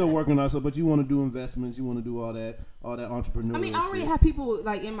you still working on it, but you want to do investments, you want to do all that entrepreneurial. I mean, I already shit. have people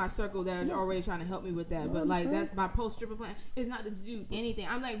like in my circle that are already trying to help me with that. But like, that's my post stripper plan. It's not to do anything.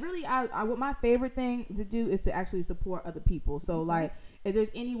 I'm like, really, I what my favorite thing to do is to actually support other people. So like, if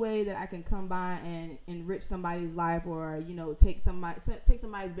there's any way that I can come by and enrich somebody's life, or take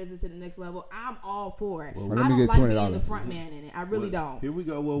somebody's business to the next level, I'm all for it. Well, I let me don't get like $20. being the front man in it. I really don't. Here we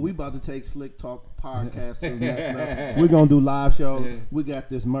go. Well, we about to take Slick Talk podcast to the next level. We're gonna do live shows. Yeah. We got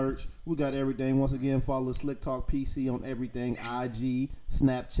this merch. We got everything. Once again, follow Slick Talk PC on everything: IG,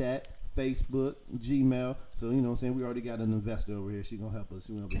 Snapchat, Facebook, Gmail. So you know what I'm saying? We already got an investor over here. She gonna help us.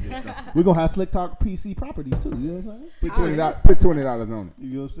 We're gonna have Slick Talk PC properties too. You know what I'm saying? Put $20 on it. You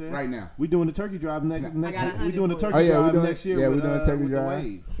know what I'm saying? Right now. We doing the turkey drive next year. We doing the for turkey you. drive next year. Yeah, with, we're doing a turkey with drive. The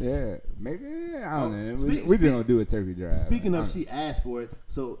wave. Yeah, maybe. I don't know. We just gonna do a turkey drive. Speaking of, she asked for it.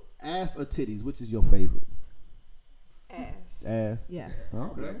 So ass or titties? Which is your favorite? Ass. Yes.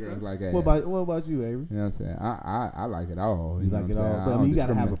 Okay. Girls like ass. What about you, Avery? You know what I'm saying? I like it all. You like it all? But I mean, you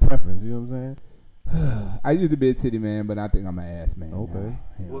gotta have a discriminate. preference. You know what I'm saying? I used to be a titty man, but I think I'm an ass man. Okay. Now.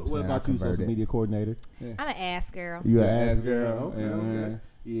 You know What about you, social media coordinator? Yeah. I'm an ass girl. You You're an ass ass girl? girl. Okay.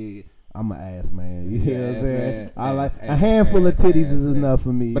 Yeah. I'm an ass man. You Yeah, know what I'm ass saying? man. I like Ass, a handful of ass, titties ass, is ass. enough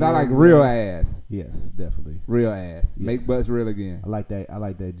for me. But you I know like what real I'm saying? ass. Yes, definitely. Real ass. Yeah. Make butts real again. I like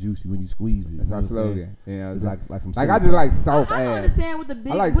that juicy when you squeeze it. That's you our know what I'm saying? slogan. You know, It's like some. like I just like soft I don't ass. understand what the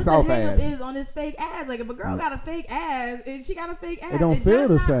big I like what soft the hang up ass. is on this fake ass. Like if a girl got a fake ass and she got a fake ass, It don't feel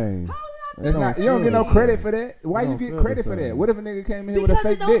the same. How is It's not, you don't get no credit for that. Why It you don't get feel credit the for that? same. What if a nigga came in here because with a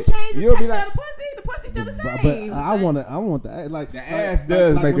fake it don't dick? change the You'll be texture like, of the pussy. The pussy's still the But same. I want the ass. Like The ass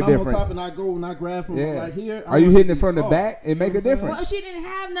does like make when a I'm difference. on top and I go and I grab from Yeah. like here. Are you hitting it from the back? It make a difference. Well, if she didn't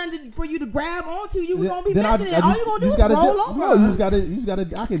have nothing for you to grab onto, you was Then- gonna be then missing it. All you gonna do is roll over. No, you just gotta.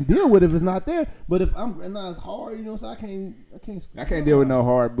 I can deal with it if it's not there. But if I'm and it's hard, you know, so I can't. I can't deal with no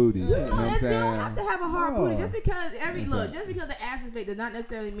hard booty. Yeah. You know what I'm You don't saying? have to have a hard No. booty. Just because just because the ass is fake does not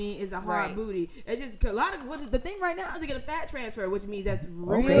necessarily mean it's a hard Right. booty. It just a lot of the thing right now is to get a fat transfer, which means that's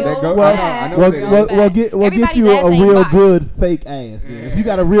real Okay. That go- fat. I know they go back. Get Everybody's you ass a ain't real boxed. good fake ass. Then. If you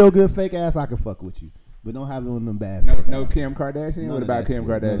got a real good fake ass, I can fuck with you. But don't have it on them bad. fake No ass. Kim Kardashian? None What of about that Kim shit.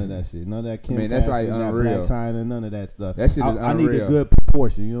 Kardashian? None of that shit. None of that Kim. I mean, that's like Kardashian, that unreal. Black China, none of that stuff. That shit is I need a unreal. good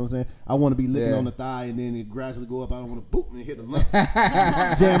proportion. You know what I'm saying? I want to be licking Yeah. on the thigh and then it gradually go up. I don't want to boop and hit the lump.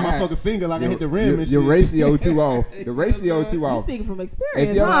 Jam my fucking finger like I hit the rim and shit. Your ratio too off. The ratio You too You off. speaking from If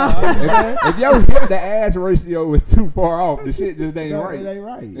experience, your, huh? if your hip to ass ratio was too far off, the shit just ain't No, right. It ain't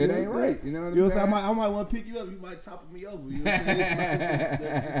right. It ain't right. You know what I'm You know saying? I might want to pick you up. You might topple me over. You know what I'm saying?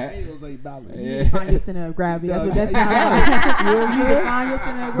 The scales ain't balanced. You need to find your center of gravity. That's what that sounds like. You need to find your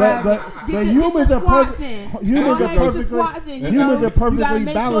center of gravity. But humans are perfect. Humans are perfectly. Humans are perfectly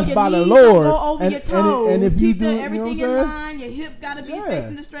perfectly balanced by the Lord. Go over your toes. And if you do everything in line, your hips gotta be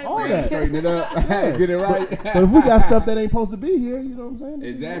facing the straight way. Straighten it up, get it right. But if we got stuff that ain't supposed to be here, you know what I'm saying?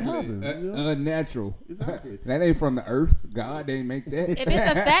 Exactly, unnatural. Exactly. That ain't from the earth. God didn't make that. If it's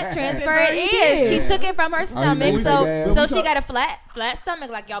a fat transfer, it is. She took it from her stomach, so she got a flat stomach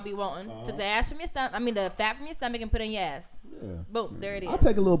like y'all be wanting. Took the ass from your stomach. I mean the fat from your stomach and put it in your ass. Yeah. Boom, there it is. I'll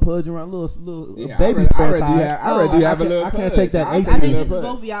take a little pudge around, little baby spare time. I already have a little. I can't take that. I think this is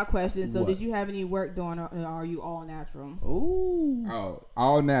both of y'all questions. So, did you have any work done, or are you all natural? Ooh. Oh,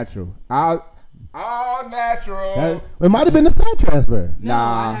 all natural. All natural. It might have been the fat transfer. No,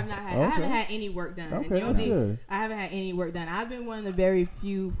 I have not had. Okay. I haven't had any work done. Okay, that's good. I haven't had any work done. I've been one of the very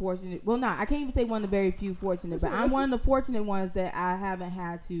few fortunate. Well, I can't even say one of the very few fortunate, but I'm one of the fortunate ones that I haven't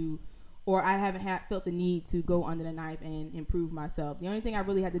had to. Or I haven't felt the need to go under the knife and improve myself. The only thing I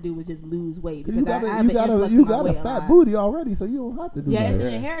really had to do was just lose weight because you got a fat booty already, so you don't have to do that. Yeah, it's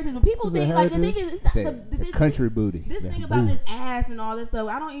an inheritance. But people think like the thing is, it's not the country booty. This thing about this ass and all this stuff,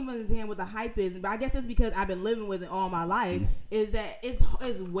 I don't even understand what the hype is. But I guess it's because I've been living with it all my life. Is that it's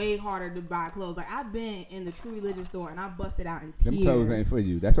way harder to buy clothes. Like I've been in the True Religion store and I busted out in tears. Them clothes ain't for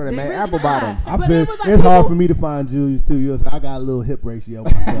you. That's why they made really apple bottoms. It's hard for me to find jewelry too. So I got a little hip ratio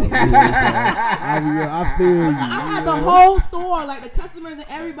myself. I feel you. I had the whole store, like the customers and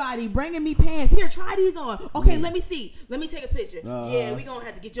everybody, bringing me pants. Here, try these on. Okay, let me see. Let me take a picture. Yeah, we gonna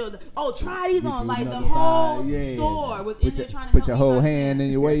have to get your. Oh, try these on. Like the whole store was in there trying to put your whole hand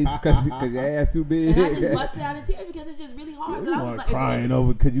in your waist because your ass too big. And I just busted out in tears because it's just really hard. So I was like crying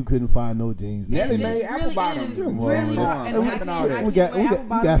over because you couldn't find no jeans. Nelly made apple bottoms. Really hard. We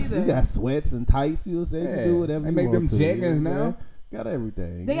got sweats and tights. You know what I'm saying? You can do whatever you want. They make them jeggings now. Got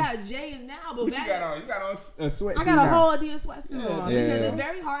everything. They got J's now, but what you got on? You got on a sweatsuit. I got a whole Adidas sweatsuit on because it's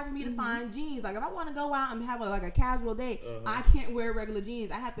very hard for me to find jeans. Like if I want to go out and have a casual day, I can't wear regular jeans.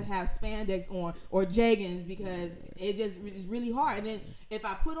 I have to have spandex on or jeggings because it's really hard. And then if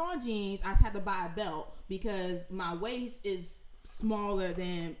I put on jeans, I have to buy a belt because my waist is smaller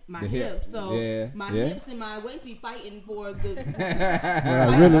than my hips, so my hips and my waist be fighting for the.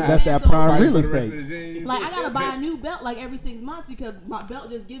 That's that prime real estate. Like I gotta buy a new belt like every 6 months because my belt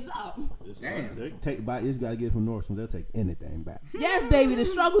just gives up. Damn. You gotta get it from Nordstrom. They'll take anything back. Yes, baby. The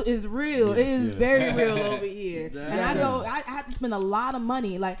struggle is real. It is very real over here. And I have to spend a lot of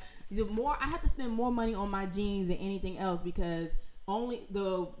money. Like I have to spend more money on my jeans than anything else because only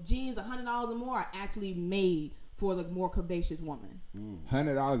the jeans $100 or more are actually made for the more curvaceous woman.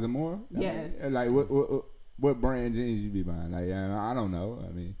 $100 or more? Yes. Like what brand jeans you be buying? Like I don't know.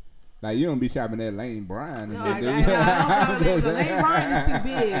 I mean, like you don't be shopping at Lane Bryant. No, Lane Bryant is too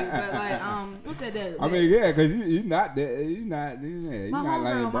big. But like what's that? I mean, yeah, because you're not there. You're not Lane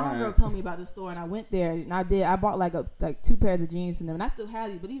Bryant. My girl told me about the store, and I went there, and I bought like 2 pairs of jeans from them, and I still have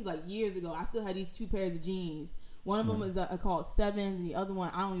these, but these was like years ago. I still had these 2 pairs of jeans. One of them is called Sevens, and the other one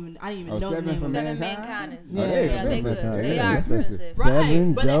I didn't even know the name. Seven Mankind. Yeah, they good. They are expensive.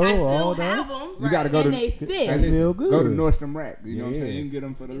 Right, but I still have them. You gotta go and they fit. They feel good. Go to Nordstrom Rack. You know what I'm saying? You can get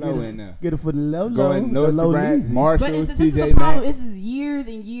them for the low end now. Get it for the low. Go in Nordstrom Rack, Marshalls, But this TJ is the problem. Maxx. This is years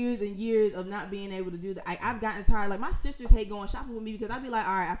and years and years of not being able to do that. I've gotten tired. Like my sisters hate going shopping with me because I'd be like,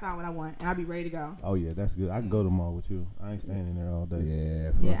 all right, I found what I want, and I'd be ready to go. Oh yeah, that's good. I can go to the mall with you. I ain't standing there all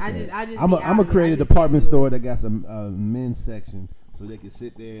day. Yeah. I just. I'm gonna create a department store that got some men's section so they can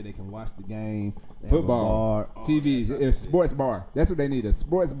sit there, they can watch the game, football, TVs, it's sports bar. That's what they need, a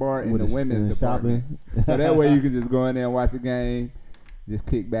sports bar in the women's department. So that way you can just go in there and watch the game, just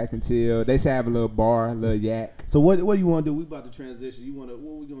kick back and chill. They should have a little bar, a little yak. So what do you want to do? We about to transition. What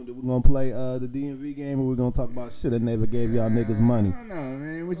we gonna do? We gonna play the DMV game, or we gonna talk about shit that never gave y'all niggas money? I don't know,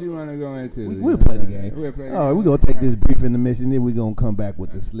 man. What you want to go into? We'll play the game. All right, we're gonna take this brief intermission, then we're gonna come back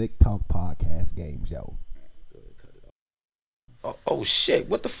with the Slick Talk Podcast Game Show. Oh shit,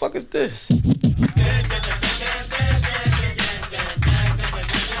 what the fuck is this? Here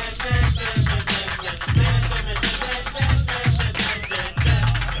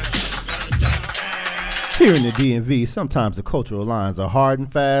in the DMV, sometimes the cultural lines are hard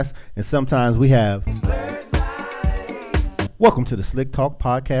and fast, and sometimes we have... Welcome to the Slick Talk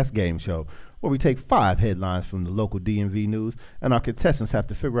Podcast Game Show, where we take 5 headlines from the local DMV news, and our contestants have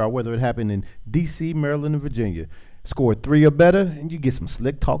to figure out whether it happened in D.C., Maryland, and Virginia. Score 3 or better, and you get some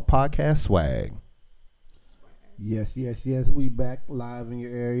Slick Talk Podcast swag. Yes. We back live in your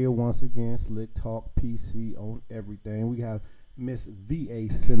area once again. Slick Talk PC on everything. We have Miss V.A.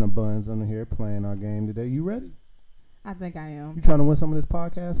 Cinnabuns on here playing our game today. You ready? I think I am. You trying to win some of this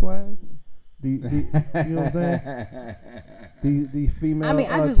podcast swag? You know what I'm saying? The female. I mean,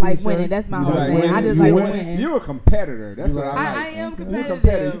 I just like winning. That's my whole thing. I just like winning. You're a competitor. That's what I like. I am competitive. You're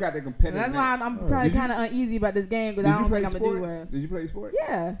competitive. You got the competitive. That's why I'm probably kind of uneasy about this game because I don't think I'm gonna do well. Did you play sports?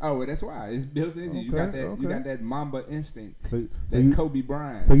 Yeah. Oh, well, that's why it's built in. You got that. You got that Mamba instinct. So Kobe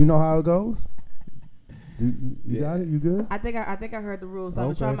Bryant. So you know how it goes. You got it? You good? I think I heard the rules. So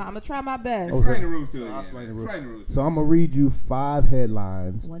I'm gonna try my best. Explain the rules to us. Explain the rules. So I'm gonna read you 5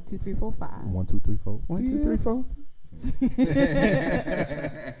 headlines. 1, 2, 3, 4, 5. 1, 2, 3, 4. 1, 2, 3, 4.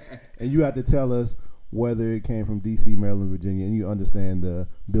 And you have to tell us whether it came from D.C., Maryland, Virginia, and you understand the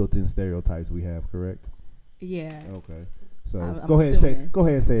built-in stereotypes we have, correct? Yeah. Okay. So I'm go ahead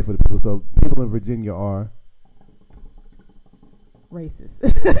and say it for the people. So people in Virginia are racist.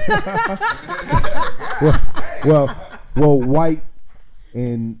 well, white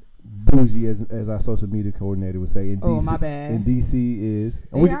and bougie, as our social media coordinator would say. In DC, my bad. In DC is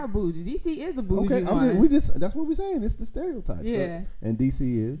they are bougie. DC is the bougie one. That's what we're saying. It's the stereotype. Yeah. So, and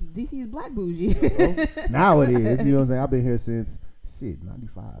DC is black bougie. Now it is. You know what I'm saying? I've been here since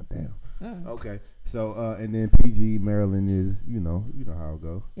 95. Damn. Okay. So and then PG Maryland is you know how it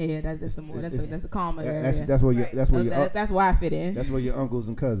go. Yeah, that's the calmer area. That's where that's where I fit in. That's where your uncles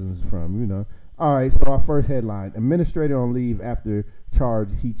and cousins are from. You know. All right. So our first headline: administrator on leave after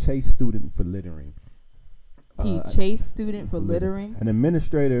charge he chased student for littering. He chased student for littering. An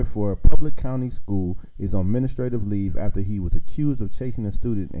administrator for a public county school is on administrative leave after he was accused of chasing a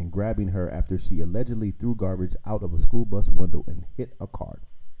student and grabbing her after she allegedly threw garbage out of a school bus window and hit a car.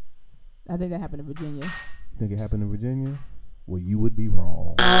 I think that happened in Virginia. You think it happened in Virginia? Well, you would be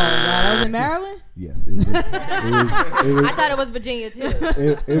wrong. Oh, that was in Maryland? Yes. It was I thought it was Virginia, too.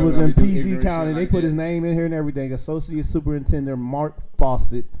 It was in PG County. They put his name in here and everything. Associate Superintendent Mark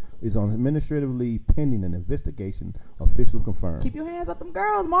Fawcett is on administrative leave pending an investigation. Officials confirmed. Keep your hands up them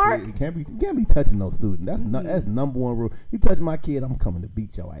girls, Mark. Yeah, you can't be touching no student. That's that's number one rule. You touch my kid, I'm coming to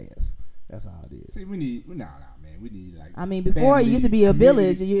beat your ass. That's how it is. See, we need man. We need like. I mean, before it used to be a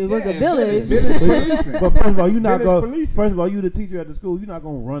village. It was a village. But first of all, you're not going. First of all, you the teacher at the school. You're not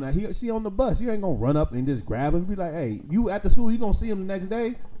gonna run out. She on the bus. You ain't gonna run up and just grab him and be like, "Hey, you at the school? You gonna see him the next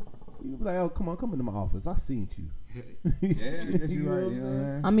day?" You be like, "Oh, come into my office. I seen you."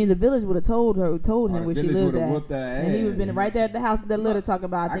 I mean, the village would have told him where she lives at, and he would have been right there at the house with that litter talking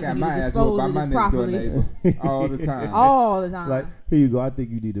about. I think you need to dispose of this properly all the time. All the time. Like, here you go. I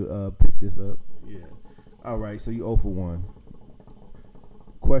think you need to pick this up. Yeah. All right. So you 0 for 1.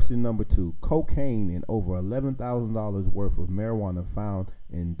 Question number 2: cocaine and over $11,000 worth of marijuana found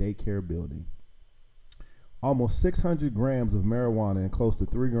in daycare building. Almost 600 grams of marijuana and close to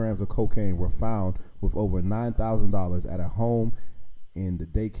 3 grams of cocaine were found with over $9,000 at a home in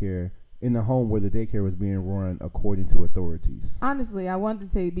the home where the daycare was being run, according to authorities. Honestly, I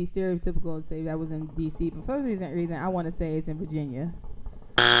wanted to be stereotypical and say that was in D.C., but for some reason, I want to say it's in Virginia.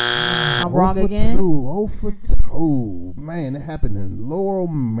 I'm wrong again. 0 for 2. Man, it happened in Laurel,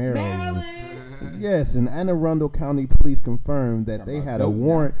 Maryland. Yes, and Anne Arundel County Police confirmed that they had a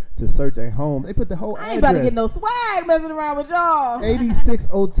warrant to search a home. They put the whole I ain't about to get no swag messing around with y'all.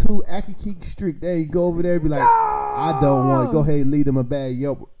 8602 Acqueque Street. There you go over there and be like, I don't want to. Go ahead and lead them a bad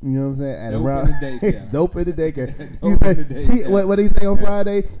Yelp. You know what I'm saying? At dope in the daycare. What they say on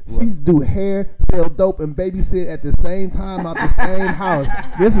Friday? She do hair, sell dope, and babysit at the same time out the same house.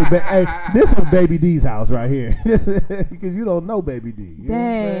 This was Baby D's house right here. Because you don't know Baby D. You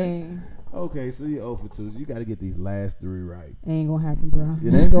Dang. Okay, so you're 0 for 2. So you got to get these last 3 right. Ain't gonna happen, bro.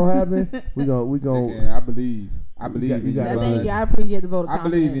 It ain't gonna happen. We go. Okay, I believe in you. Thank you. I appreciate the vote of confidence. I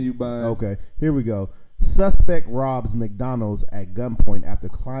believe in you, Buzz. Okay, here we go. Suspect robs McDonald's at gunpoint after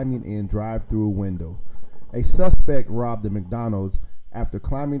climbing in drive-through window. A suspect robbed the McDonald's after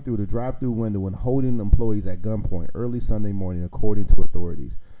climbing through the drive-through window and holding employees at gunpoint early Sunday morning, according to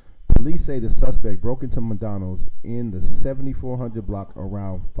authorities. Police say the suspect broke into McDonald's in the 7400 block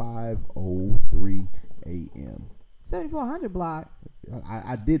around 5:03 a.m. 7400 block.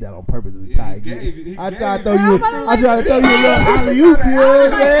 I did that on purpose to try to get it. I tried to throw you a little alley-oop, you know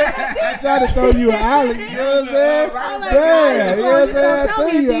what I'm saying? I tried to throw you an alley, you know what I'm saying? Damn, you know what I'm saying? Tell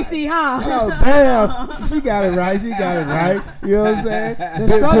me it's DC, huh? Oh, damn. She got it right. You know what I'm saying? The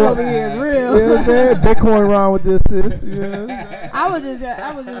struggle over here is real. You know what I'm saying? Bitcoin wrong with this, sis. You know what I'm saying?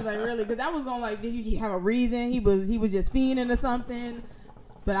 I was just like, really? Because I was going like, did he have a reason? He was just fiending or something?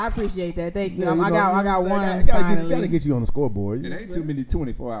 But I appreciate that. Thank you. I got one. Gotta get you on the scoreboard. It ain't too many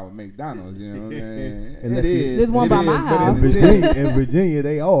 24-hour McDonald's. You know what I'm saying? There's one by my house. In Virginia,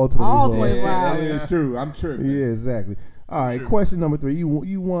 they all 24 hours. That is true. I'm tripping. Yeah, exactly. All right, question number 3. You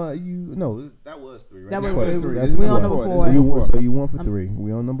no, that was 3, right? That was 3. That's we on number 4. So you won for 3.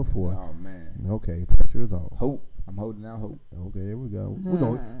 We on number 4. Oh man. Okay, pressure is on. Hope. I'm holding out hope. Okay, there we go. We're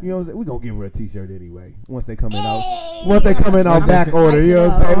gonna, you know what I'm saying? We're gonna give her a t-shirt anyway. Once they come in our back order, you know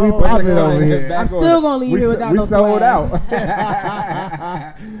what I'm saying? We popping over here. I'm still gonna leave it without no swag. We sold out.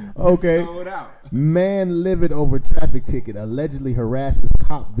 Okay. Sold out. Man livid over traffic ticket allegedly harasses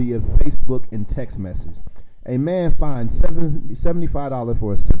cop via Facebook and text message. A man fined $75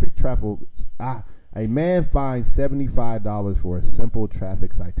 for a simple traffic. A man fined $75 for a simple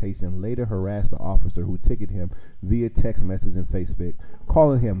traffic citation. Later harassed the officer who ticketed him via text message and Facebook,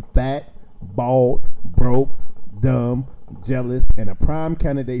 calling him fat, bald, broke, dumb, jealous, and a prime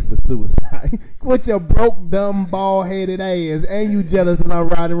candidate for suicide. With your broke, dumb, bald-headed ass, and you jealous because I'm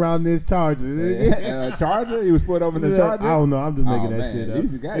riding around this Charger. Charger? He was put over in the Charger? I don't know. I'm just making that shit up.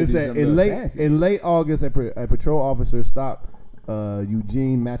 It said in late August, a patrol officer stopped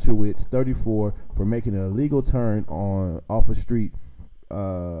Eugene Machowicz, 34, for making an illegal turn off a street.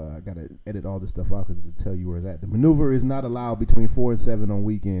 I gotta edit all this stuff out because it'll tell you where it's at. The maneuver is not allowed between 4 and 7 on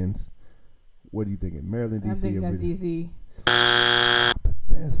weekends. What are you thinking? Maryland, D.C. I'm thinking that's D.C.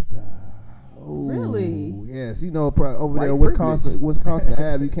 Bethesda. Oh, really? Yes, you know, over there in Wisconsin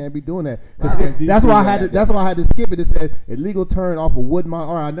Ave, you can't be doing that. That's why I had to skip it. It said illegal turn off of Woodmont.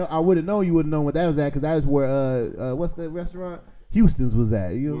 Or I would have known you would have known what that was at because that was where what's the restaurant? Houston's was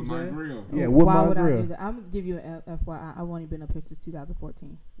at. You know what I'm saying? Grill. Yeah, Why would Grill. I do that? I'm gonna give you an FYI. I've only been up here since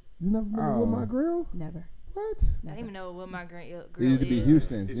 2014. You never been to Woodmont Grill? Never. What? I don't even know what my grill It used to be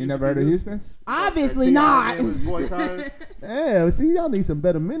Houston's. You never heard of Houston's? Obviously not. Yeah, see, y'all need some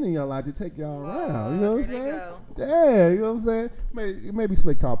better men in your life to take y'all around. You know what I'm saying? Yeah, you know what I'm saying? Maybe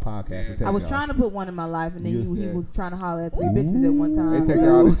Slick Talk Podcast. I was trying to put one in my life, and then he was trying to holler at 3 bitches at one time. They take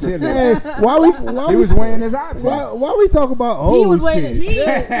all the chili. Hey, he was weighing his options. Why we talk about he was waiting. He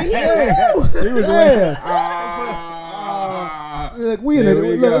was weighing. Look, we in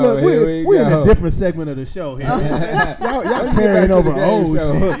a different segment of the show here. y'all carrying over old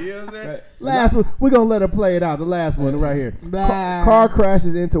shit. You know what I'm saying? Last one, we're gonna let her play it out. The last one right here. Car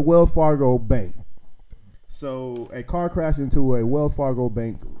crashes into Wells Fargo Bank. So a car crashed into a Wells Fargo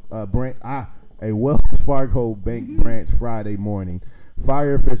Bank branch Friday morning.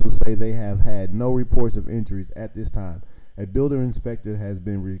 Fire officials say they have had no reports of injuries at this time. A building inspector has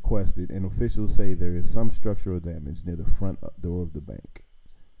been requested, and officials say there is some structural damage near the front door of the bank.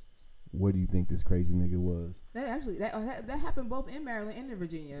 What do you think this crazy nigga was? That happened both in Maryland and in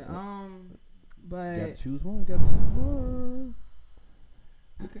Virginia. But gotta choose one.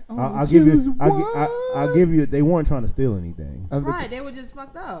 I'll give you. They weren't trying to steal anything. Right, they were just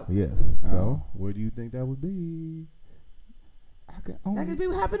fucked up. Yes. So where do you think that would be? That could be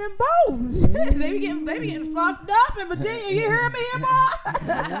what happened in both. they be getting fucked up in Virginia. You hear me here, boy?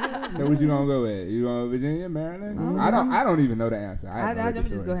 So what you gonna go with? You going Virginia, Maryland? I don't even know the answer. I'm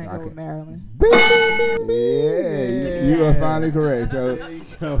just go ahead and go with Maryland. Yeah, you are finally correct. So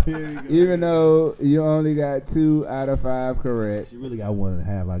even though you only got 2 out of 5 correct, she really got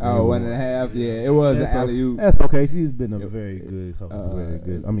 1.5. 1.5. Yeah, it was an alley-oop. That's okay. She's been a very good host.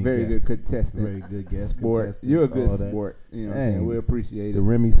 Very good contestant. Very good guest. Sport. You're a good sport. You know what I'm saying? We appreciate it. The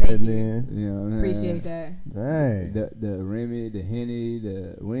Remy sitting in. You know what I'm appreciate that. Dang. The Remy, the Henny,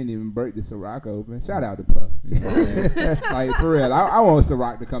 we didn't even break the Ciroc open. Shout out to Puff. You know what I'm saying? Like, for real, I want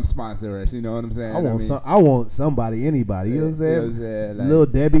Ciroc to come sponsor us. You know what I'm saying? I want somebody, anybody. You know what I'm saying? You know what I'm saying? Like, Little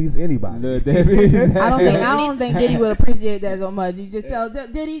Debbie's, anybody. Little Debbie's. I don't think Diddy would appreciate that so much. You just tell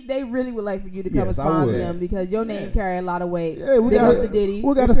Diddy they really would like for you to come and sponsor them because your name carry a lot of weight. Yeah, we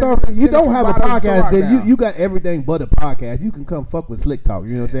got to start. You don't have a podcast, Diddy. You got everything but a podcast. You can come fuck with Slick Talk.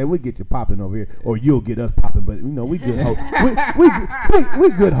 You know what I'm saying? We get you popping over here, or you'll get us popping. But you know, we good hosts. we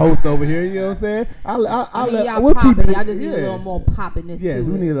good hosts over here. You know what I'm saying? We'll keep it. I just need a little more poppiness. Yes,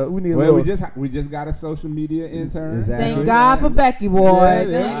 we need a little. We just got a social media intern. Exactly. Thank God for Becky, boy.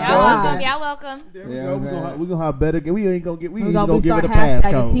 Y'all welcome. We're gonna have better. We ain't gonna get. We ain't gonna give it a pass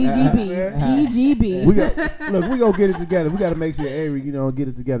code. TGB. TGB. We gonna get it together. We gotta make sure Avery, get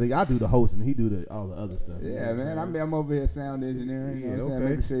it together. I do the hosting. He do all the other stuff. Yeah, man. I'm over here sound engineering. You know what I'm saying?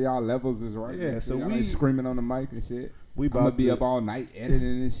 Making sure y'all levels is right. Yeah, so we ain't screaming on the mic and shit. I'm gonna be up all night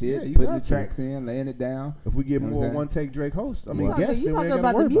editing and shit, yeah, putting the tracks in, laying it down. If we get more one take Drake hosts, you talking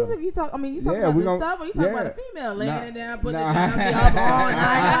about the music? You talking about the stuff? Or you talking about the female laying it down, putting it down, be up all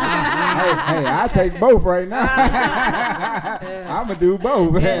night? Hey, I take both right now. I'm gonna do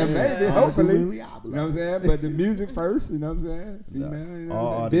both, man. Maybe, hopefully. You know what I'm saying? But the music first. You know what I'm saying? Female. You know what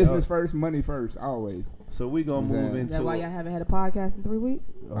I'm saying? Business first, money first, always. So we gonna move into. Is that why y'all haven't had a podcast in 3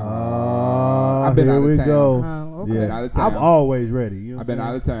 weeks? I've been out of town. Go. Oh, okay. Yeah, I'm always ready. You know I've been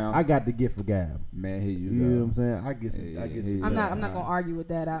out of town. I got the gift for gab. Man, here you go. You know what I'm saying? I guess. I'm not gonna argue with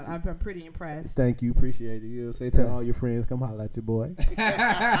that. I'm pretty impressed. Thank you, appreciate it. You know what I'm saying? Tell all your friends, come holler at your boy. You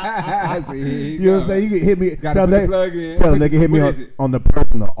know what I'm saying? You can hit me. Tell them they can hit me on the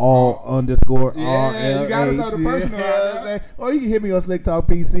personal all_RL. Yeah, you gotta know the personal. Or you can hit me on Slick Talk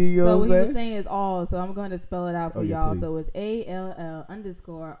PC. You know what I'm saying? So what he was saying is all. So I'm going to spell it out for y'all. Please. So it's ALL_RLH.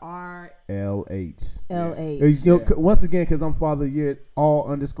 Once again, because I'm Father of the Year, all_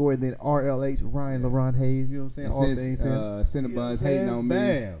 and then RLH, Ryan LaRon Hayes. You know what I'm saying? All things. Cinnabons hating on me.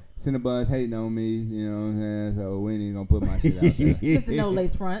 Bam. Cinnabons hating on me. You know what I'm saying? So we ain't gonna put my shit out there. Just the no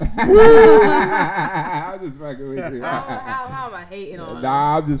lace fronts. I'm just fucking with you. How am I hating on?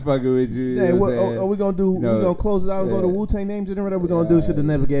 Nah, I'm just fucking with you. Hey, what are we gonna do? We gonna close it out and go to Wu-Tang name generator. We're gonna do shit that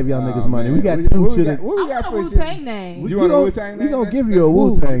never gave y'all niggas money. We got two shit. What we got for Wu-Tang name? You want a Wu-Tang name? We gonna give you a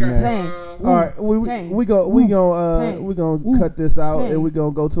Wu-Tang name. All right, we gonna cut this out and we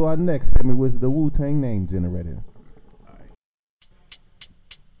gonna go to our next segment, which is the Wu-Tang name generator.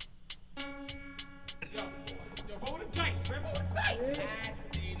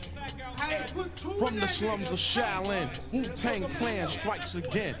 From the slums of Shaolin, Wu-Tang Clan strikes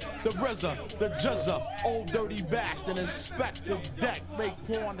again. The RZA, the Juzza, Old Dirty Bastard, Inspector Deck,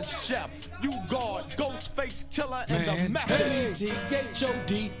 Raekwon the Chef, U-Guard, Ghostface Killer, and the Method.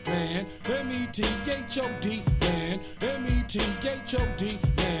 M-E-T-H-O-D, man. M-E-T-H-O-D, man. M-E-T-H-O-D,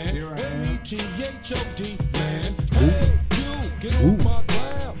 man. M-E-T-H-O-D, man. Hey, you, get on my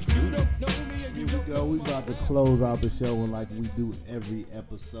ground. You don't know me and you don't know we about to close out the show, and like we do every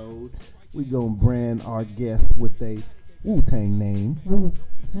episode, we gonna brand our guests with a Wu-Tang name.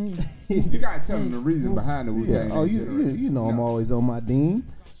 Wu-Tang. You gotta tell them the reason behind the Wu-Tang name. Oh, you know I'm always on my dean.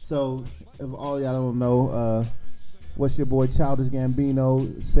 So if all y'all don't know, what's your boy Childish Gambino?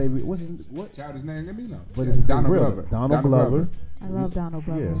 What? Childish name Gambino. But it's Donald Glover. Donald Glover. I love Donald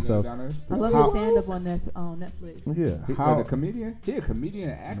Glover. Yeah, so I love his stand up on Netflix. Yeah, how the comedian? He a comedian,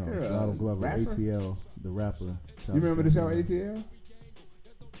 actor, Donald Glover, rapper? ATL, the rapper. You remember the show ATL?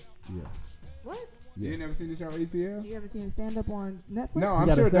 Yeah. What? You ain't never seen the show ATL? You ever seen stand up on Netflix? No,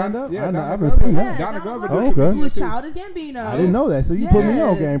 I'm sure stand up. Yeah, I haven't seen that. Donald Glover. Oh, okay. Who was Childish Gambino? I didn't know that, so you put me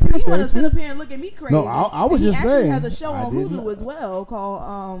on game. You want to sit up here and look at me crazy? No, I was just saying. He actually has a show on Hulu as well called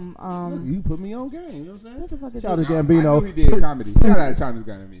You put me on game. You know what I'm saying? What the fuck is Childish this? Gambino. I knew he did comedy. Shout out to Childish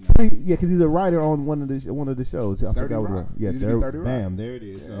Gambino. Yeah, because he's a writer on one of the shows. I forgot what it was. Yeah, bam, there it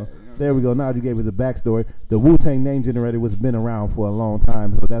is. So there we go. Now you gave us a backstory. The Wu-Tang name generator was been around for a long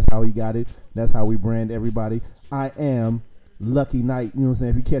time, so that's how he got it. That's how we brand everybody. I am Lucky Night. You know what I'm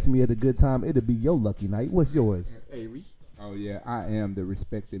saying? If you catch me at a good time, it'll be your lucky night. What's yours? Avery. Oh yeah, I am the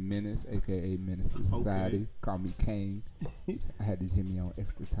respected menace, aka Menace to Society. Okay. Call me Kane. I had to hit me on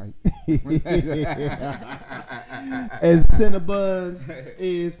extra tight. And Cinnabons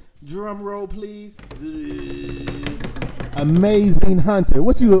is drum roll, please. Amazing Hunter.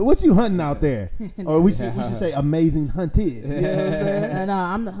 What you hunting out there? Or we should say Amazing Hunted. You know what I'm saying? No,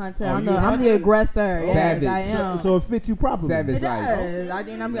 I'm the hunter. I'm the aggressor. Yes, I am. So it fits you properly. Savage it does. life.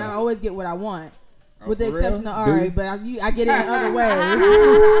 I always get what I want. With the for exception real? of Ari, but I get it in other ways.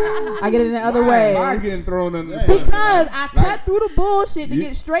 I get it in other ways. Why getting thrown under the because I cut through the bullshit to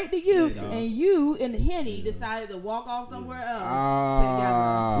get straight to you, and you and Henny decided to walk off somewhere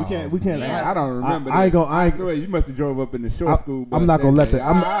else together. We can't. Man, I don't remember. I swear you must have drove up in the short school bus. I'm not gonna let that.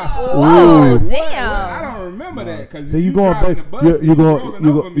 Oh damn! I don't remember that because so you going backwards. You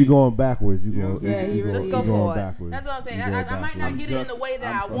going backwards. That's what I'm saying. I might not get it in the way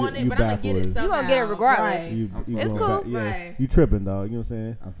that I want it, but I'm gonna get it somehow. You gonna get it regardless. Right. It's cool. Yeah, you tripping, dog. You know what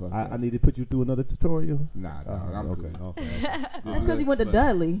I'm saying? I need to put you through another tutorial. Nah, dog. I'm okay. That's because he went to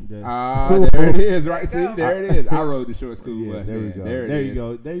Dudley. There it is. Right, see, there it is. I rode the short school bus. There we go. There you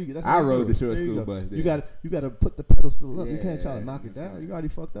go. That's I rode the short school bus. You got to put the pedal still up. You can't try to knock it down. You already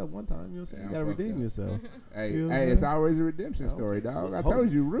fucked up one time. You know what I'm saying? You got to redeem yourself. Hey, it's always a redemption story, dog. I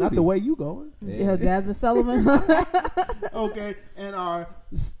told you, Rudy. Not the way you going. Jasmine Sullivan. Okay, and our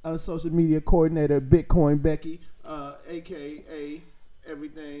social media coordinator, Bitcoin Becky, aka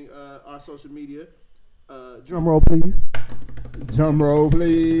everything, our social media. Drum roll, please. Drum roll,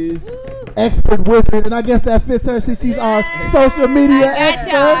 please. Expert wizard, and I guess that fits her since she's our social media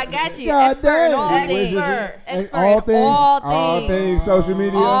expert. I got you. God Expert damn. in all things. Expert in All things social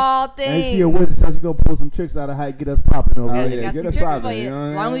media. All things. And she a wizard, so she gonna pull some tricks out of how to get us popping over Oh, here. yeah, get us Tricks popping. for you. You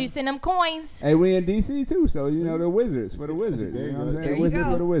know As long as you send them coins. Hey, we in DC too, so you know the wizards for the wizards. You know what I'm saying? There you Wizards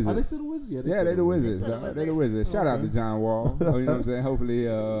go. for the wizards. Are they still the wizards? Yeah, they the wizards. Dog. They the wizards. Shout out to John Wall. You know what I'm saying? Hopefully,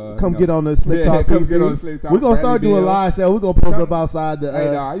 come get on the Slick Talk come PC. get on the Slick Talk. We're gonna start doing a live show. We're gonna post up outside the.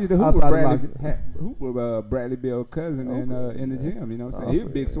 Hey, I used to hoop with outside the Bradley, locker. hoop with Bradley Bill's cousin in the gym. You know what I'm saying? He's a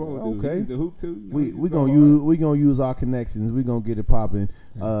big swole dude. He used to hoop too. You know, we gonna use our connections. We gonna get it popping.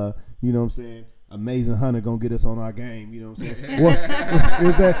 You know what I'm saying? Amazing Hunter gonna get us on our game. You know what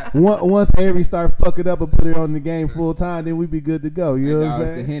I'm saying? Once Avery start fucking up and put it on the game full time, then we be good to go. You know what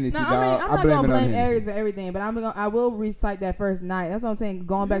I'm saying? No, I'm not gonna blame Aries for everything, but I will recite that first night. That's what I'm saying.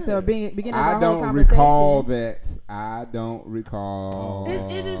 Going back to our beginning of our whole conversation. I don't recall.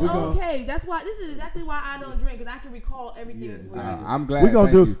 It is okay. That's why. This is exactly why I don't drink, because I can recall everything. I'm glad. We're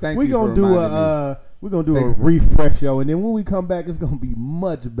gonna do a refresh show, and then when we come back, it's gonna be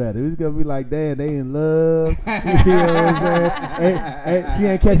much better. It's gonna be like, damn, they in love. You know what I'm saying? And she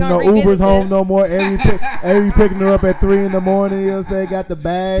ain't catching no Ubers home no more. Every picking her up at 3 in the morning. You know what I'm saying? Got the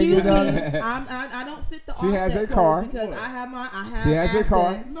bag. Excuse you know? me. I don't fit the. She has a offset car code because I have. She has a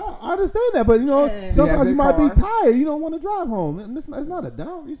car. No, I understand that, but you know, sometimes you might be tired. You don't want to drive home. And it's not a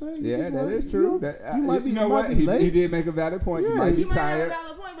doubt. You saying? Yeah, that is true. You might be. You know what? He did make a valid point. You might be tired.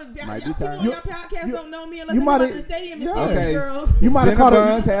 Might be tired. Your podcast don't know me unless you I'm might at the stadium and see okay. girls. You might have caught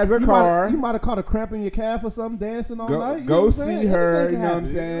has a car. You might have caught a cramp in your calf or something, dancing all night. Go see her. You know what I'm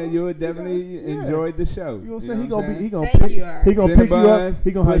saying? You would definitely enjoy the show. You know what I'm saying? He gonna pick you up. He gonna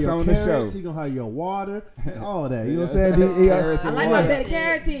have your carrots. He gonna have your water and all that. You know what I'm saying? I like my beta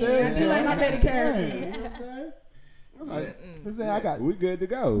carotene. I do like my beta carotene. We good to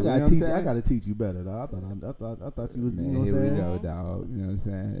go. I gotta teach you better, dog. I thought you was. Man, you know here what we I'm go, dog. You know what I'm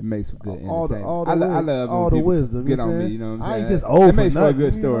saying? It makes for good entertainment. I love all the wisdom. Get on me. You know what I'm saying? I ain't just old. It makes for a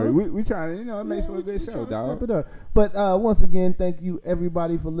good you story. know? We trying to, you know, it makes for a good show, dog. Step it up. But once again, thank you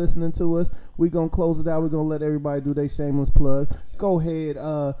everybody for listening to us. We're gonna close it out. We're gonna let everybody do their shameless plug. Go ahead,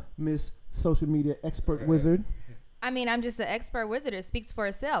 Miss Social Media Expert Wizard. I mean, I'm just an expert wizard. It speaks for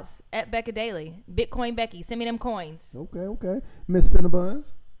itself. At Becca Daily. Bitcoin Becky. Send me them coins. Okay. Miss Cinnabons.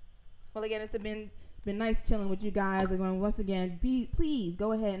 Well, again, it's been nice chilling with you guys. And once again, please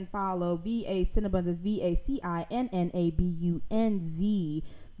go ahead and follow VA Cinnabons. It's VACINNABUNZ.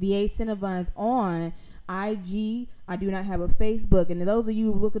 VA Cinnabons on IG. I do not have a Facebook. And those of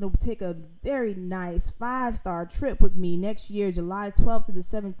you looking to take a very nice 5-star trip with me next year, July 12th to the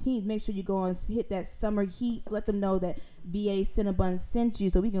 17th, make sure you go and hit that summer heat. Let them know that VA Cinnabon sent you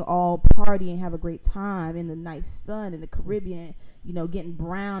so we can all party and have a great time in the nice sun in the Caribbean, you know, getting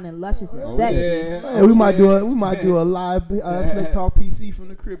brown and luscious and sexy. Yeah, we might do a live Slick Talk PC from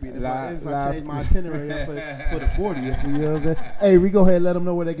the Caribbean if I change my itinerary up for the 40th. You know what I'm saying? Hey, we go ahead and let them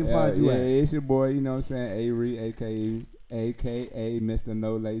know where they can find you at. Yeah, it's your boy, you know what I'm saying, Avery, aka Mr.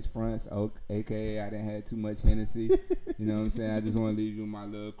 No Lace Fronts, aka I didn't have too much Hennessy. You know what I'm saying? I just want to leave you my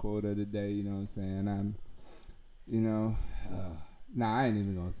little quote of the day. You know what I'm saying? I ain't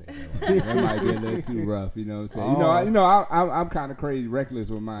even gonna say that. That might be a little too rough. You know what I'm saying? I'm kind of crazy, reckless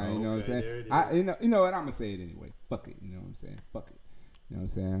with mine. You know what I'm saying? You know what? I'm gonna say it anyway. Fuck it. You know what I'm saying? Fuck it. You know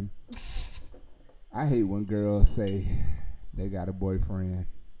what I'm saying? I hate when girls say they got a boyfriend.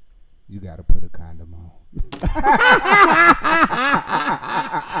 You gotta put a condom on. I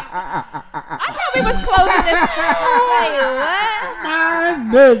thought we was closing this. Wait, what? My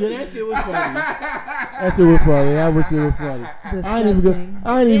nigga, that shit was funny. That shit was funny. I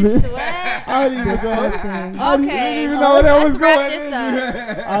didn't even know where that was going.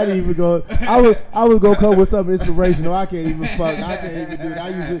 I didn't even go. I was gonna come with something inspirational. I can't even do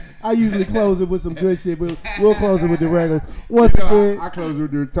it. I usually close it with some good shit, but we'll close it with the regular. Once again, I close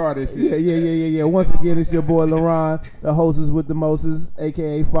with the retarded shit. Yeah. Once again, it's your boy LaRon, the hostess with the mostest,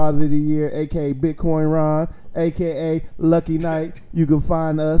 aka Father of the Year, aka Bitcoin Ron, aka Lucky Night. You can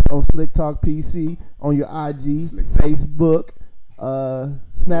find us on Slick Talk PC on your IG, Facebook,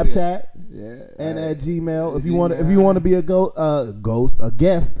 Snapchat, and at Gmail. If you want to be a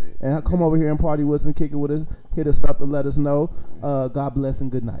guest, and come over here and party with us and kick it with us, hit us up and let us know. God bless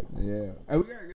and good night. Yeah.